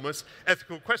enormous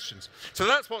ethical questions. So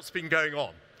that's what's been going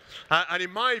on. And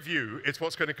in my view, it's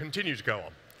what's going to continue to go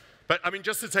on. But I mean,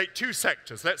 just to take 2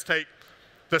 sectors, let's take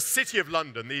the City of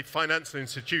London, the financial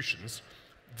institutions.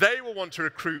 They will want to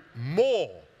recruit more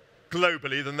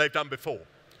globally than they've done before.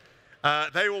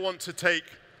 They will want to take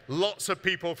lots of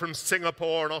people from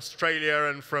Singapore and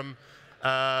Australia and from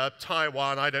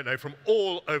Taiwan, I don't know, from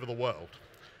all over the world,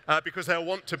 because they'll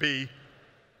want to be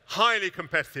highly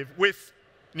competitive with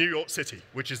New York City,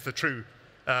 which is the true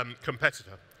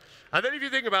competitor. And then if you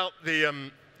think about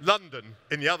the London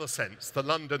in the other sense, the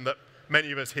London that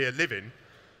many of us here live in,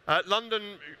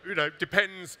 London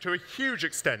depends to a huge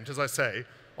extent, as I say,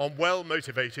 on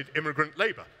well-motivated immigrant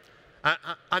labour.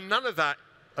 And none of that,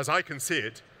 as I can see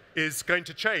it, is going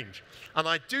to change. And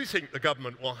I do think the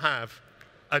government will have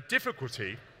a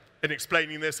difficulty in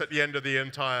explaining this at the end of the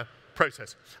entire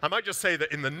process. I might just say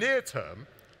that in the near term,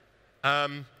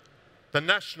 the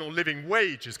national living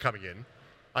wage is coming in.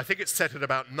 I think it's set at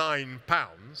about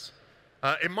 £9.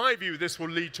 In my view, this will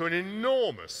lead to an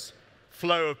enormous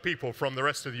flow of people from the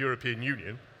rest of the European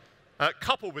Union,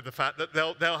 coupled with the fact that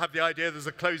they'll have the idea there's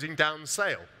a closing down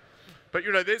sale. But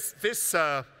I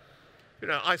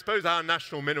suppose our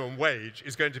national minimum wage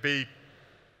is going to be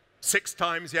 6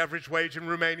 times the average wage in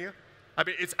Romania. I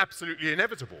mean, it's absolutely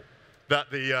inevitable that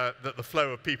the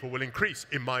flow of people will increase,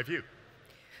 in my view.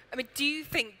 I mean, do you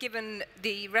think, given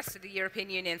the rest of the European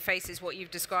Union faces what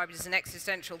you've described as an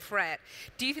existential threat,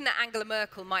 do you think that Angela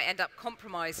Merkel might end up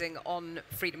compromising on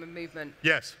freedom of movement?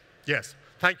 Yes, yes.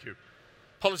 Thank you.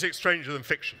 Politics stranger than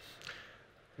fiction.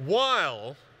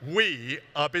 While we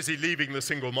are busy leaving the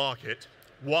single market,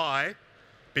 why?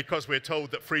 Because we're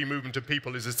told that free movement of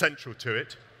people is essential to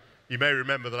it. You may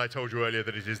remember that I told you earlier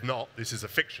that it is not. This is a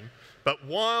fiction. But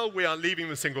while we are leaving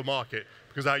the single market,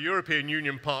 because our European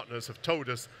Union partners have told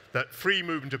us that free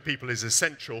movement of people is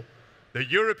essential, the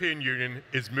European Union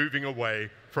is moving away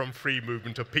from free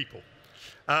movement of people.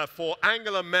 For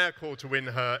Angela Merkel to win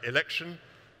her election,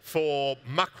 for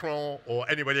Macron or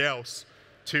anybody else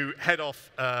to head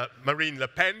off Marine Le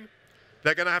Pen,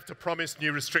 they're going to have to promise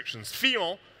new restrictions.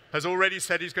 Fillon has already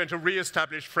said he's going to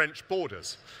re-establish French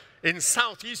borders. In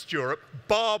Southeast Europe,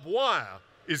 barbed wire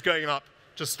is going up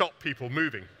to stop people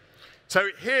moving. So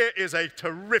here is a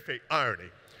terrific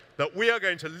irony, that we are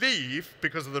going to leave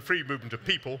because of the free movement of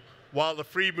people, while the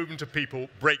free movement of people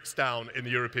breaks down in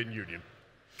the European Union.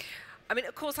 I mean,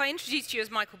 of course, I introduced you as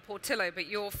Michael Portillo, but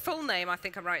your full name, I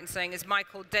think I'm right in saying, is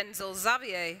Michael Denzel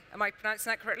Xavier. Am I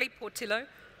pronouncing that correctly, Portillo?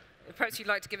 Perhaps you'd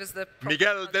like to give us the...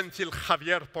 Miguel Denzel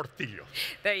Javier Portillo.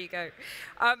 There you go.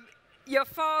 Your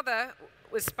father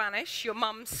was Spanish, your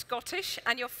mum Scottish,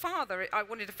 and your father, I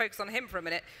wanted to focus on him for a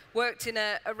minute, worked in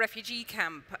a refugee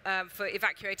camp for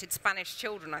evacuated Spanish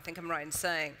children, I think I'm right in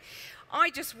saying. I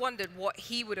just wondered what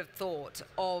he would have thought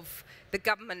of the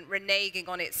government reneging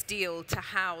on its deal to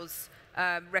house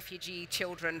refugee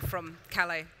children from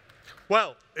Calais.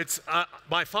 Well,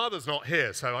 my father's not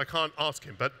here, so I can't ask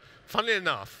him, but funnily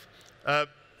enough,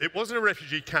 it wasn't a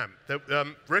refugee camp.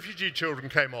 Refugee children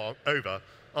came over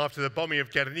after the bombing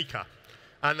of Guernica,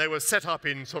 and they were set up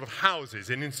in sort of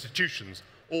houses, in institutions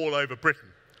all over Britain.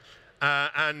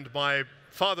 And my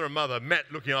father and mother met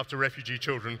looking after refugee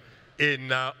children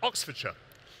in Oxfordshire.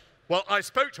 Well, I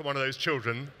spoke to one of those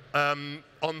children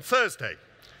on Thursday.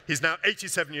 He's now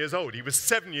 87 years old. He was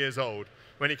 7 years old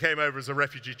when he came over as a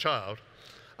refugee child.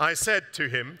 I said to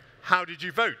him, "How did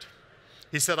you vote?"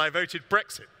 He said, "I voted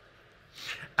Brexit."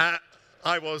 I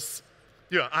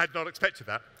had not expected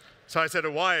that. So I said,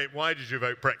 why did you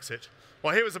vote Brexit?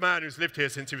 Well, here was a man who's lived here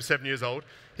since he was 7 years old.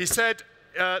 He said,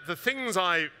 the things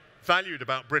I valued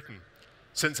about Britain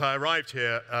since I arrived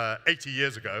here 80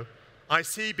 years ago, I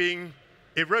see being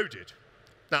eroded.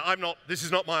 Now, this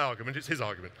is not my argument, it's his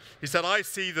argument. He said, I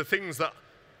see the things that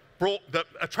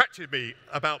attracted me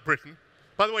about Britain.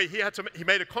 By the way, he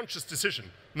made a conscious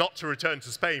decision not to return to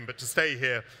Spain, but to stay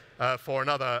here for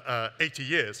another 80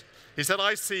 years. He said,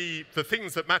 I see the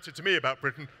things that mattered to me about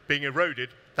Britain being eroded.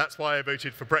 That's why I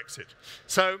voted for Brexit.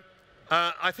 So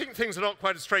I think things are not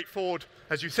quite as straightforward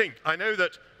as you think. I know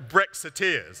that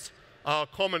Brexiteers are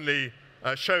commonly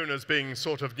shown as being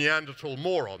sort of Neanderthal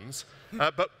morons,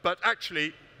 but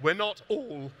actually we're not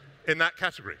all in that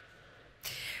category.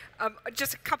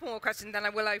 Just a couple more questions, then I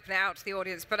will open it out to the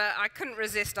audience. But I couldn't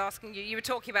resist asking you. You were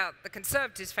talking about the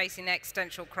Conservatives facing an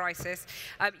existential crisis.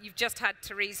 You've just had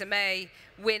Theresa May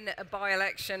win a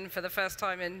by-election for the first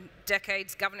time in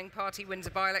decades. Governing party wins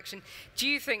a by-election. Do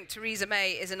you think Theresa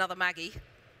May is another Maggie?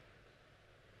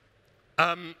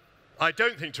 I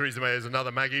don't think Theresa May is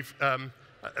another Maggie.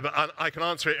 But I can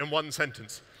answer it in one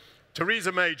sentence.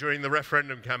 Theresa May, during the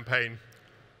referendum campaign,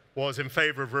 was in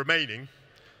favour of remaining,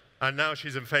 and now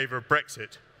she's in favour of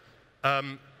Brexit.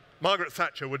 Margaret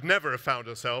Thatcher would never have found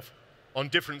herself on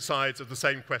different sides of the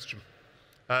same question.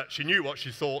 She knew what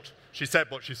she thought, she said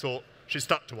what she thought, she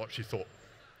stuck to what she thought.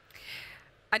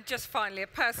 And just finally, a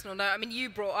personal note. I mean, you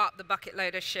brought up the bucket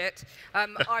load of shit.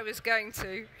 I was going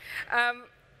to.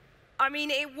 I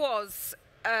mean, it was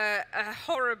a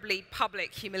horribly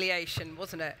public humiliation,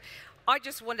 wasn't it? I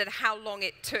just wondered how long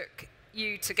it took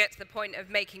you to get to the point of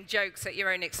making jokes at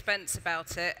your own expense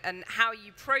about it, and how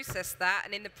you process that,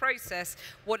 and in the process,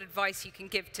 what advice you can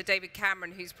give to David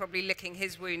Cameron, who's probably licking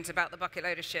his wounds about the bucket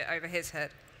load of shit over his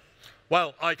head.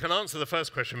 Well, I can answer the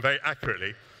first question very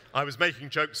accurately. I was making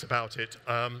jokes about it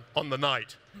on the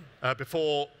night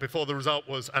before the result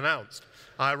was announced.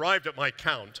 I arrived at my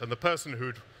count, and the person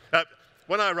who'd...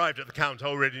 when I arrived at the count, I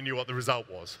already knew what the result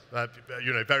was.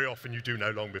 You know, very often you do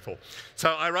know long before.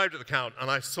 So I arrived at the count,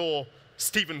 and I saw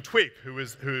Stephen Twigg, who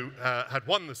had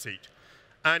won the seat,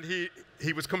 and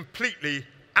he was completely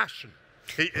ashen.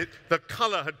 The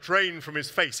colour had drained from his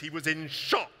face. He was in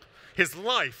shock. His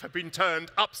life had been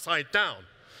turned upside down.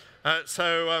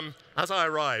 So as I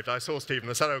arrived, I saw Stephen.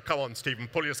 I said, "Oh, come on, Stephen,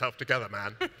 pull yourself together,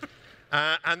 man."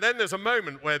 And then there's a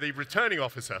moment where the returning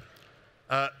officer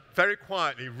very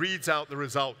quietly reads out the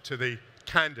result to the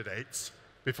candidates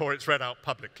before it's read out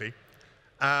publicly,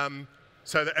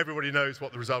 so that everybody knows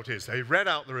what the result is. So he read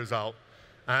out the result,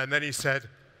 and then he said,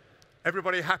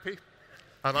 "Everybody happy?"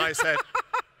 And I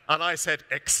said,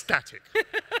 "Ecstatic."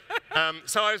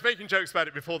 So I was making jokes about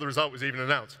it before the result was even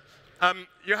announced.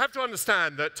 You have to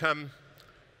understand that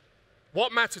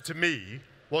what mattered to me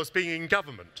was being in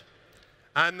government.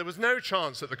 And there was no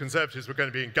chance that the Conservatives were going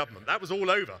to be in government. That was all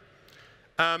over.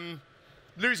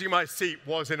 Losing my seat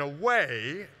was, in a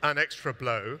way, an extra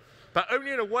blow, but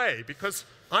only in a way, because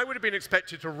I would have been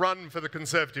expected to run for the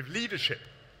Conservative leadership.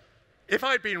 If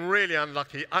I'd been really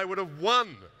unlucky, I would have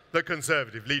won the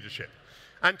Conservative leadership.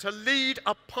 And to lead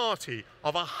a party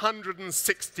of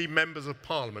 160 members of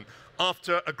Parliament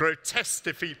after a grotesque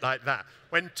defeat like that,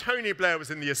 when Tony Blair was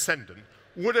in the ascendant,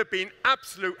 would have been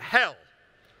absolute hell.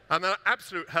 And that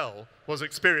absolute hell was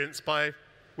experienced by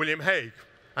William Hague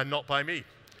and not by me.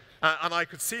 And I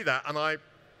could see that, and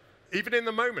even in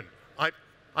the moment,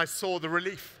 I saw the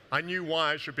relief. I knew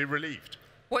why I should be relieved.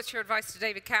 What's your advice to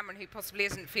David Cameron, who possibly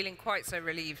isn't feeling quite so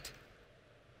relieved?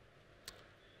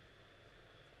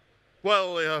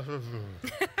 Well,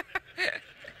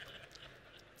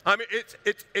 I mean,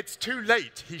 it's too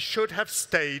late. He should have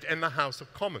stayed in the House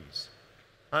of Commons.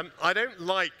 I don't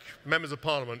like members of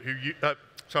Parliament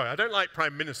I don't like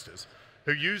prime ministers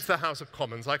who use the House of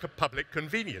Commons like a public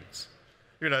convenience.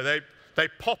 You know, they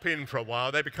pop in for a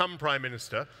while, they become prime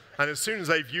minister, and as soon as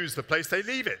they've used the place, they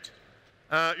leave it.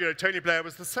 You know, Tony Blair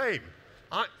was the same.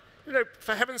 You know,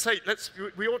 for heaven's sake,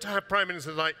 we ought to have prime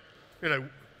ministers like, you know,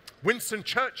 Winston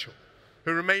Churchill,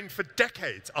 who remained for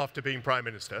decades after being prime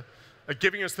minister,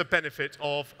 giving us the benefit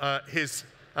of his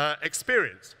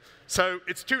experience. So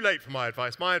it's too late for my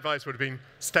advice. My advice would have been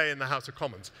stay in the House of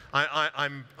Commons.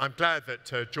 I'm glad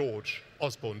that George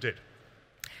Osborne did.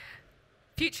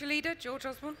 Future leader, George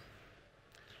Osborne?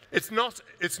 It's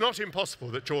not impossible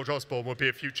that George Osborne will be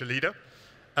a future leader.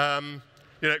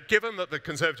 You know, given that the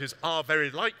Conservatives are very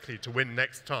likely to win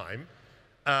next time,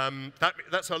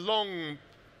 that's a long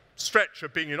stretch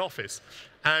of being in office.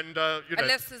 And, you know,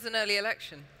 unless there's an early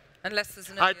election.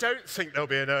 I don't think there'll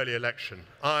be an early election.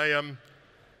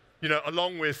 You know,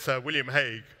 along with William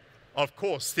Hague, of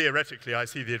course, theoretically, I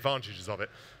see the advantages of it.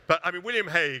 But, I mean, William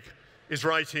Hague is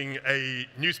writing a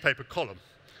newspaper column.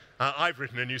 I've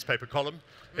written a newspaper column.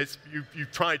 You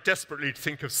try desperately to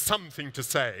think of something to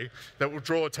say that will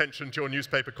draw attention to your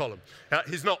newspaper column.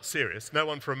 He's not serious. No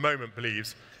one for a moment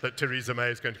believes that Theresa May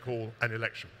is going to call an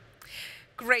election.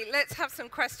 Great. Let's have some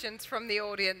questions from the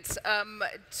audience.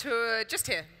 Just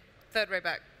here, third row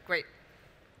back. Great.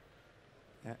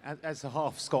 As a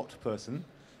half Scot person,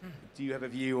 do you have a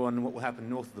view on what will happen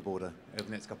north of the border over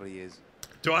the next couple of years?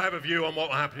 Do I have a view on what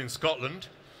will happen in Scotland?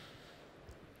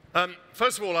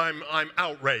 First of all, I'm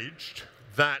outraged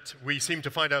that we seem to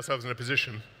find ourselves in a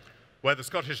position where the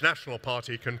Scottish National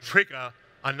Party can trigger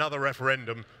another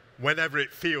referendum whenever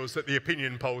it feels that the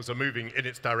opinion polls are moving in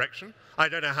its direction. I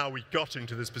don't know how we got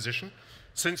into this position.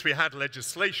 Since we had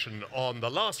legislation on the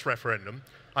last referendum,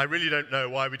 I really don't know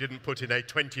why we didn't put in a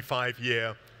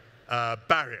 25-year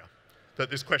barrier, that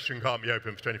this question can't be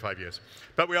open for 25 years.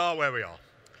 But we are where we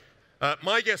are.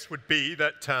 My guess would be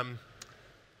that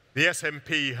the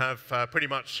SNP have pretty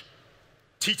much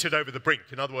teetered over the brink.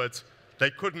 In other words, they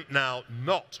couldn't now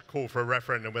not call for a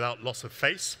referendum without loss of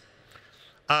face.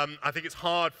 I think it's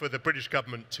hard for the British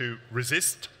government to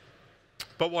resist.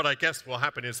 But what I guess will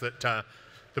happen is that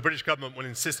the British government will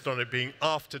insist on it being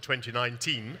after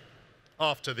 2019,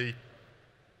 after the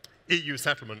EU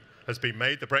settlement has been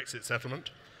made, the Brexit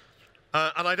settlement.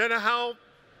 And I don't know how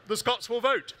the Scots will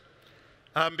vote.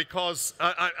 Because,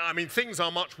 I mean, things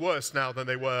are much worse now than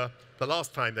they were the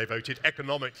last time they voted,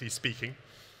 economically speaking.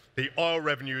 The oil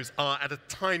revenues are at a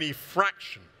tiny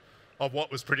fraction of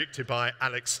what was predicted by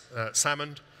Alex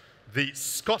Salmond. The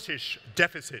Scottish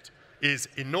deficit is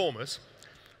enormous.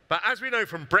 But as we know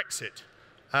from Brexit,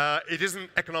 it isn't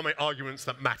economic arguments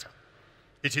that matter.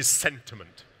 It is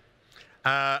sentiment.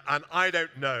 And I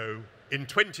don't know, in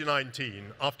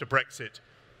 2019, after Brexit,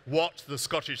 what the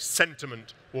Scottish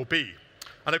sentiment will be.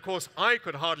 And of course, I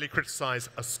could hardly criticise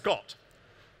a Scot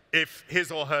if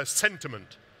his or her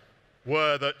sentiment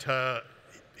were that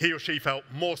he or she felt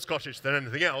more Scottish than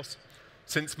anything else,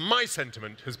 since my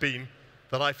sentiment has been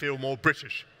that I feel more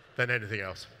British than anything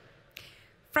else.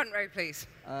 Front row, please.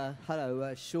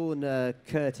 Hello, Sean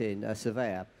Curtin, a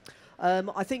surveyor.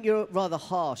 I think you're rather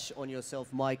harsh on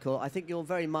yourself, Michael. I think you're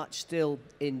very much still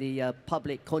in the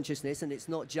public consciousness, and it's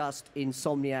not just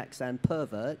insomniacs and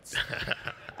perverts.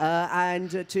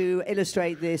 And to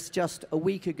illustrate this, just a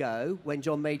week ago, when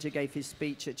John Major gave his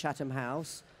speech at Chatham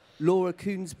House, Laura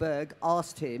Koonsberg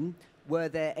asked him, were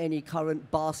there any current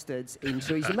bastards in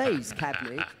Theresa May's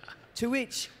cabinet? To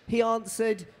which he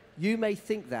answered, you may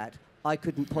think that, I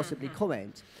couldn't possibly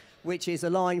comment, which is a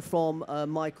line from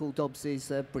Michael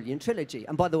Dobbs's brilliant trilogy.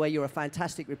 And by the way, you're a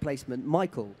fantastic replacement,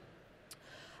 Michael.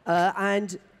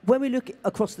 And when we look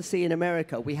across the sea in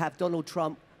America, we have Donald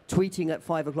Trump tweeting at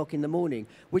 5 o'clock in the morning,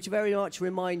 which very much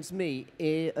reminds me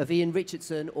of Ian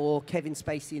Richardson or Kevin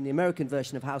Spacey in the American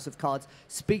version of House of Cards,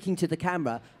 speaking to the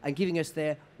camera and giving us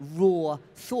their raw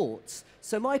thoughts.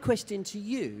 So my question to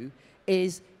you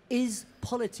is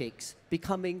politics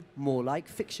becoming more like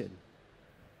fiction?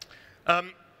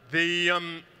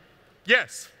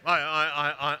 Yes,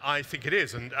 I think it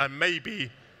is, and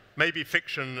maybe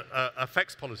fiction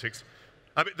affects politics.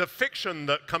 I mean, the fiction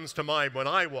that comes to mind when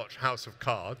I watch House of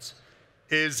Cards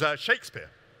is Shakespeare,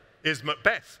 is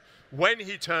Macbeth. When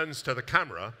he turns to the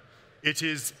camera, it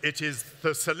is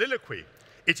the soliloquy.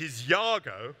 It is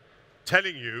Iago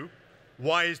telling you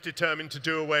why he's determined to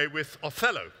do away with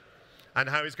Othello and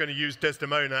how he's going to use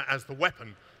Desdemona as the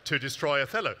weapon to destroy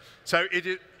Othello. So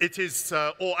it is,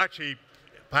 or actually,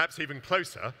 perhaps even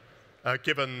closer,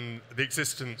 given the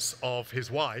existence of his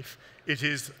wife, it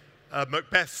is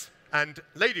Macbeth and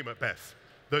Lady Macbeth,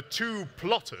 the two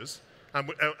plotters, and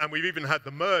we've even had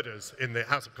the murders in the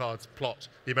House of Cards plot,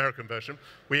 the American version.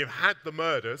 We have had the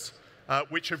murders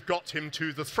which have got him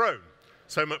to the throne.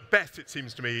 So Macbeth, it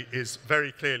seems to me, is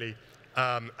very clearly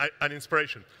an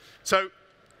inspiration. So,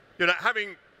 you know,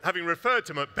 having referred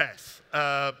to Macbeth,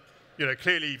 you know,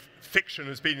 clearly fiction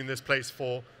has been in this place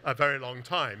for a very long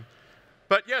time.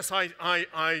 But yes, I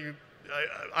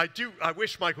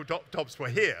wish Michael Dobbs were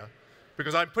here,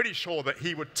 because I'm pretty sure that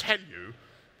he would tell you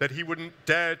that he wouldn't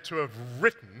dare to have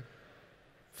written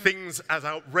things as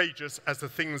outrageous as the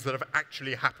things that have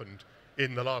actually happened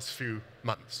in the last few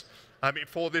months. I mean,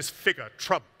 for this figure,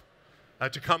 Trump,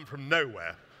 to come from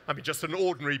nowhere, I mean, just an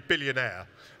ordinary billionaire,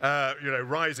 you know,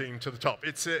 rising to the top.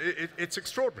 It's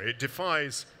extraordinary. It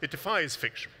defies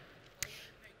fiction.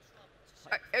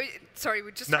 Sorry,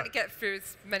 we're just trying to get through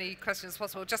as many questions as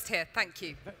possible. Just here, thank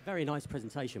you. Very nice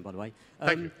presentation, by the way.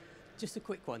 Thank you. Just a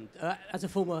quick one. As a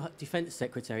former defence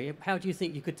secretary, how do you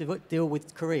think you could deal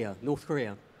with Korea, North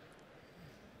Korea?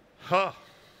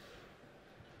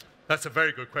 That's a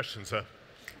very good question, sir.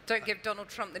 Don't give Donald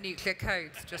Trump the nuclear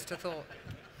codes, just a thought.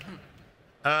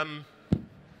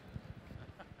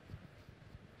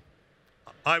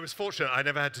 I was fortunate I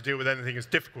never had to deal with anything as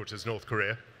difficult as North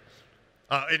Korea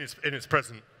in its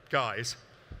present guise.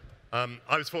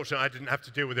 I was fortunate I didn't have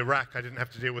to deal with Iraq, I didn't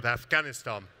have to deal with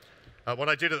Afghanistan. What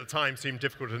I did at the time seemed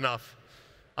difficult enough.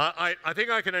 I think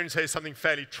I can only say something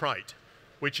fairly trite,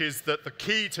 which is that the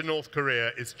key to North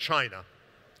Korea is China.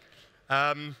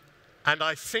 And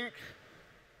I think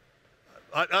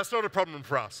that's not a problem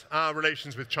for us. Our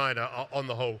relations with China are, on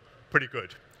the whole, pretty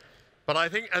good. But I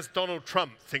think as Donald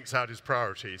Trump thinks out his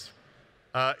priorities,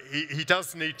 he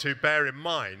does need to bear in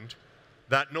mind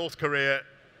that North Korea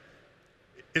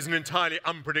is an entirely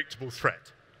unpredictable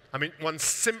threat. I mean, one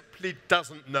simply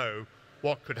doesn't know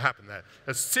what could happen there.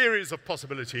 A series of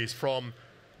possibilities from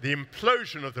the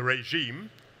implosion of the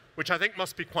regime, which I think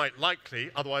must be quite likely,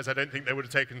 otherwise I don't think they would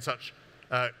have taken such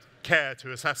care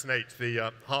to assassinate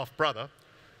the half-brother,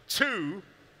 to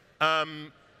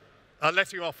a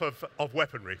letting off of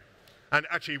weaponry. And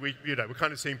actually, we're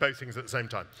kind of seeing both things at the same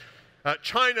time.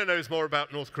 China knows more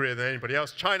about North Korea than anybody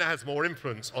else. China has more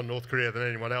influence on North Korea than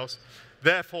anyone else.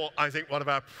 Therefore, I think one of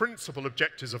our principal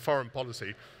objectives of foreign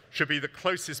policy should be the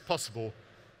closest possible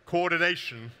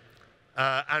coordination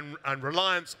and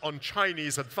reliance on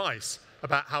Chinese advice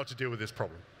about how to deal with this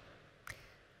problem.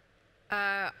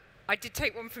 I did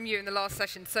take one from you in the last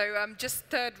session, so just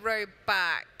third row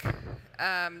back,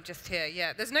 just here,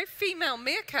 yeah. There's no female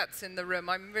meerkats in the room.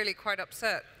 I'm really quite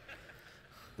upset.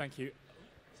 Thank you.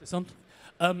 Is this on?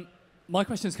 My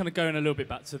question is kind of going a little bit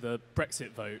back to the Brexit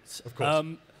vote. Of course.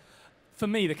 For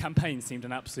me, the campaign seemed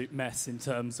an absolute mess in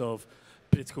terms of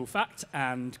political fact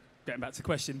and, getting back to the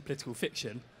question, political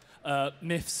fiction.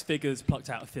 Myths, figures plucked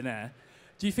out of thin air.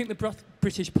 Do you think the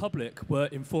British public were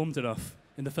informed enough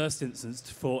in the first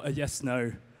instance for a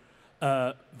yes-no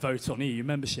vote on EU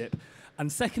membership?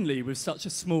 And secondly, with such a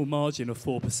small margin of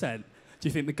 4%, do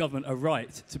you think the government are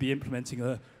right to be implementing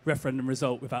a referendum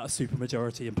result without a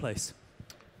supermajority in place?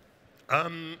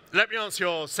 Let me answer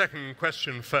your second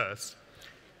question first.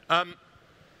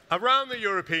 Around the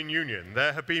European Union,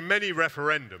 there have been many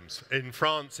referendums in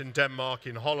France, in Denmark,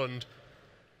 in Holland,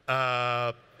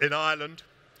 in Ireland.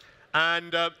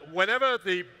 And whenever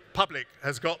the public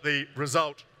has got the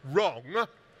result wrong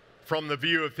from the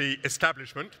view of the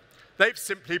establishment, they've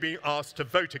simply been asked to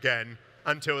vote again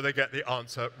until they get the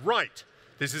answer right.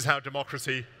 This is how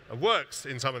democracy works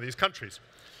in some of these countries.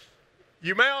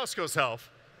 You may ask yourself,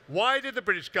 why did the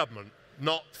British government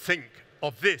not think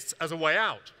of this as a way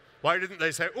out? Why didn't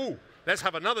they say, oh, let's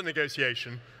have another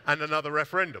negotiation and another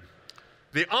referendum?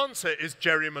 The answer is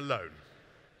Jerry Malone.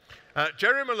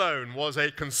 Jerry Malone was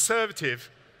a Conservative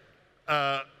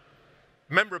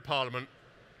Member of Parliament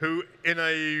who, in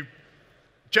a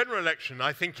general election,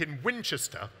 I think in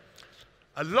Winchester,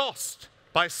 lost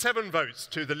by 7 votes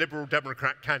to the Liberal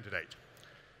Democrat candidate.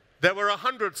 There were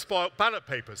 100 spoilt ballot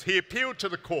papers. He appealed to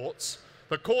the courts.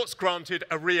 The courts granted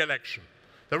a re-election.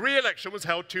 The re-election was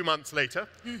held 2 months later,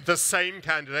 the same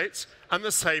candidates and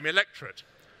the same electorate.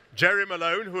 Jerry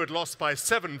Malone, who had lost by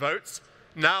 7 votes,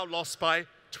 now lost by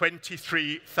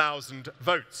 23,000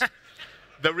 votes.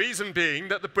 The reason being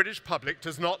that the British public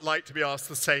does not like to be asked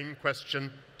the same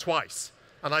question twice.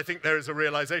 And I think there is a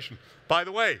realization. By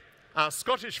the way, our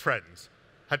Scottish friends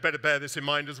had better bear this in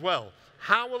mind as well.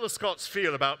 How will the Scots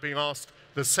feel about being asked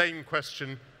the same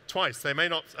question twice? They may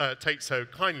not take so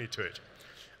kindly to it.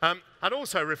 And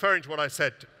also, referring to what I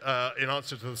said in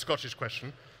answer to the Scottish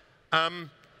question,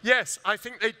 yes, I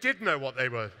think they did know what they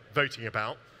were voting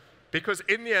about, because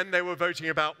in the end they were voting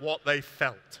about what they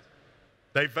felt.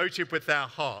 They voted with their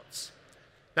hearts.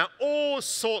 Now, all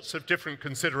sorts of different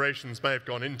considerations may have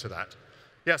gone into that.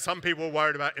 Yeah, some people were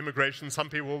worried about immigration, some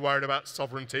people were worried about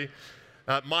sovereignty.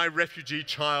 My refugee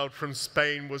child from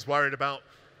Spain was worried about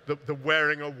the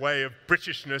wearing away of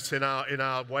Britishness in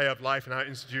our way of life, in our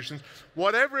institutions.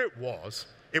 Whatever it was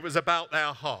about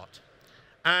their heart.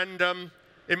 And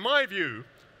in my view,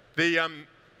 the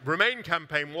Remain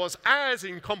campaign was as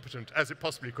incompetent as it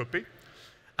possibly could be.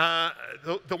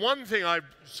 The one thing I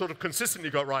sort of consistently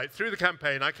got right through the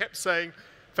campaign, I kept saying,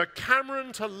 for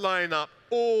Cameron to line up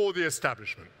all the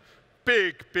establishment,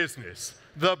 big business,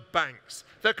 the banks,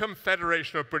 the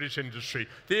Confederation of British Industry,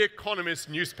 the Economist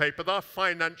newspaper, the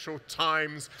Financial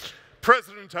Times,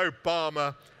 President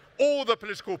Obama, all the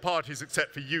political parties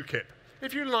except for UKIP.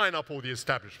 If you line up all the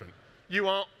establishment, you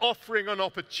are offering an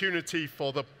opportunity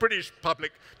for the British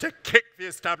public to kick the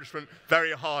establishment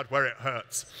very hard where it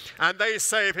hurts. And they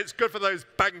say if it's good for those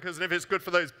bankers and if it's good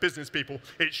for those business people,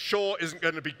 it sure isn't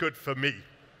going to be good for me.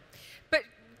 But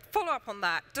follow up on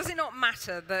that, does it not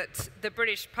matter that the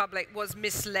British public was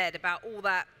misled about all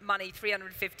that money,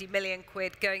 350 million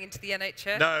quid going into the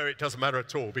NHS? No, it doesn't matter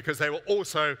at all, because they were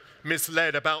also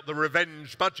misled about the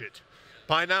revenge budget.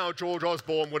 By now, George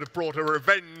Osborne would have brought a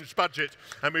revenge budget,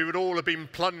 and we would all have been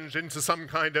plunged into some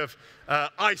kind of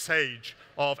ice age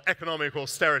of economic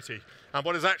austerity. And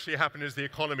what has actually happened is the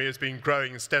economy has been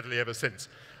growing steadily ever since.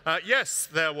 Yes,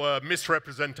 there were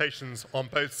misrepresentations on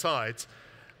both sides,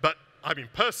 but I mean,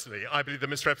 personally, I believe the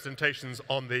misrepresentations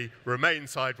on the Remain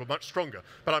side were much stronger.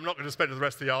 But I'm not going to spend the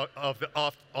rest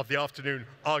of the afternoon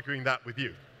arguing that with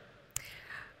you.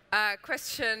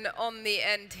 Question on the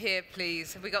end here,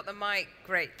 please. Have we got the mic?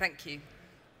 Great, thank you.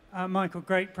 Michael,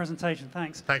 great presentation,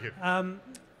 thanks. Thank you.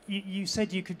 You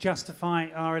said you could justify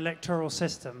our electoral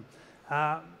system,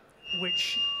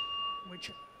 which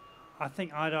I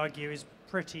think I'd argue is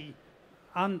pretty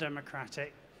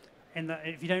undemocratic, in that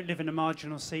if you don't live in a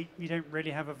marginal seat, you don't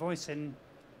really have a voice in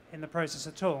the process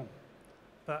at all.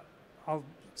 But I'll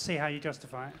see how you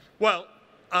justify it. Well,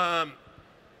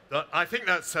 I think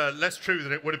that's less true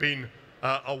than it would have been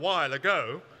a while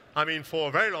ago. I mean, for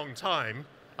a very long time,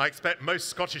 I expect most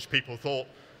Scottish people thought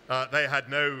they had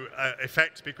no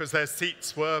effect because their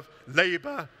seats were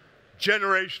Labour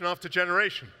generation after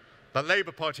generation. The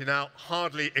Labour Party now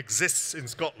hardly exists in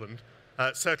Scotland,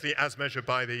 certainly as measured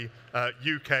by the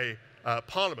UK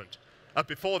Parliament.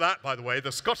 Before that, by the way,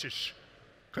 the Scottish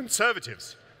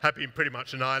Conservatives have been pretty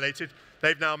much annihilated.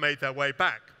 They've now made their way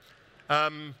back.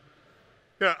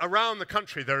 Around the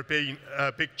country, there have been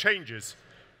big changes.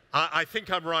 I think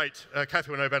I'm right,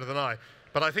 Cathy will know better than I,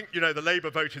 but I think, the Labour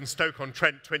vote in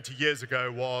Stoke-on-Trent 20 years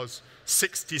ago was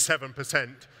 67%.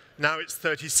 Now it's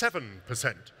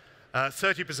 37%.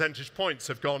 30 percentage points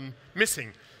have gone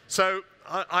missing. So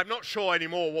I'm not sure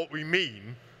anymore what we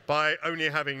mean by only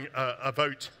having a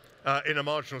vote in a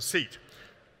marginal seat.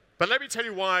 But let me tell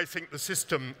you why I think the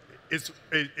system is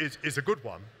a good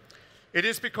one. It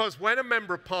is because when a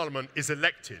Member of Parliament is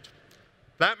elected,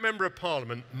 that Member of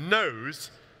Parliament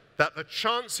knows that the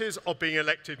chances of being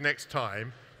elected next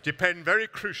time depend very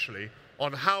crucially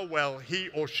on how well he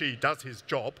or she does his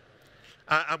job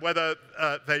and whether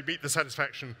they meet the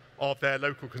satisfaction of their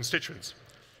local constituents.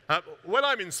 When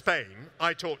I'm in Spain,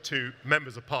 I talk to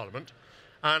members of Parliament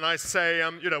and I say,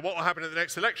 what will happen at the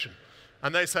next election?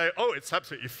 And they say, oh, it's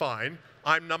absolutely fine.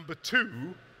 I'm number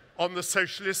 2 on the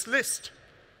socialist list.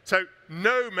 So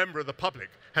no member of the public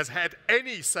has had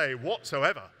any say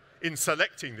whatsoever in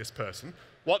selecting this person.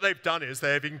 What they've done is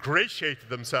they've ingratiated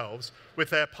themselves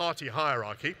with their party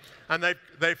hierarchy, and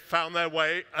they've found their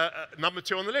way number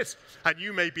 2 on the list. And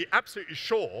you may be absolutely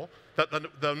sure that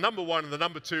the number 1 and the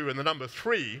number 2 and the number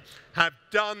 3 have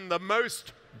done the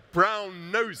most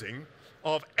brown nosing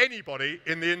of anybody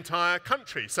in the entire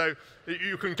country. So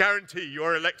you can guarantee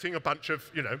you're electing a bunch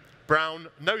of, brown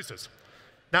nosers.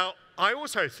 Now, I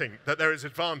also think that there is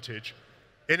advantage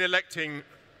in electing,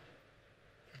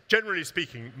 generally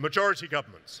speaking, majority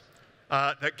governments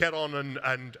that get on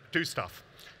and do stuff.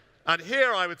 And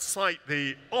here I would cite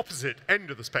the opposite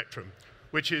end of the spectrum,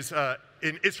 which is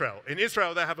in Israel. In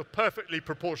Israel, they have a perfectly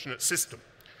proportionate system,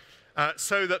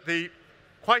 so that the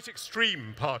quite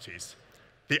extreme parties,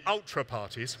 the ultra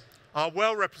parties, are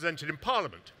well represented in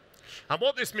parliament. And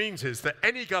what this means is that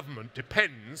any government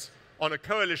depends on a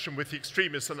coalition with the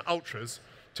extremists and ultras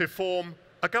to form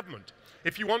a government.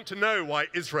 If you want to know why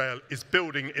Israel is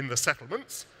building in the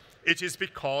settlements, it is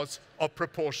because of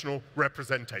proportional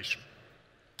representation.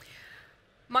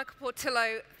 Michael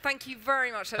Portillo, thank you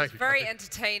very much. That was very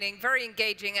entertaining, very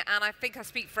engaging, and I think I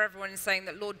speak for everyone in saying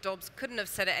that Lord Dobbs couldn't have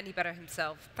said it any better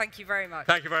himself. Thank you very much.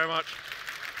 Thank you very much.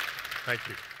 Thank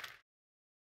you.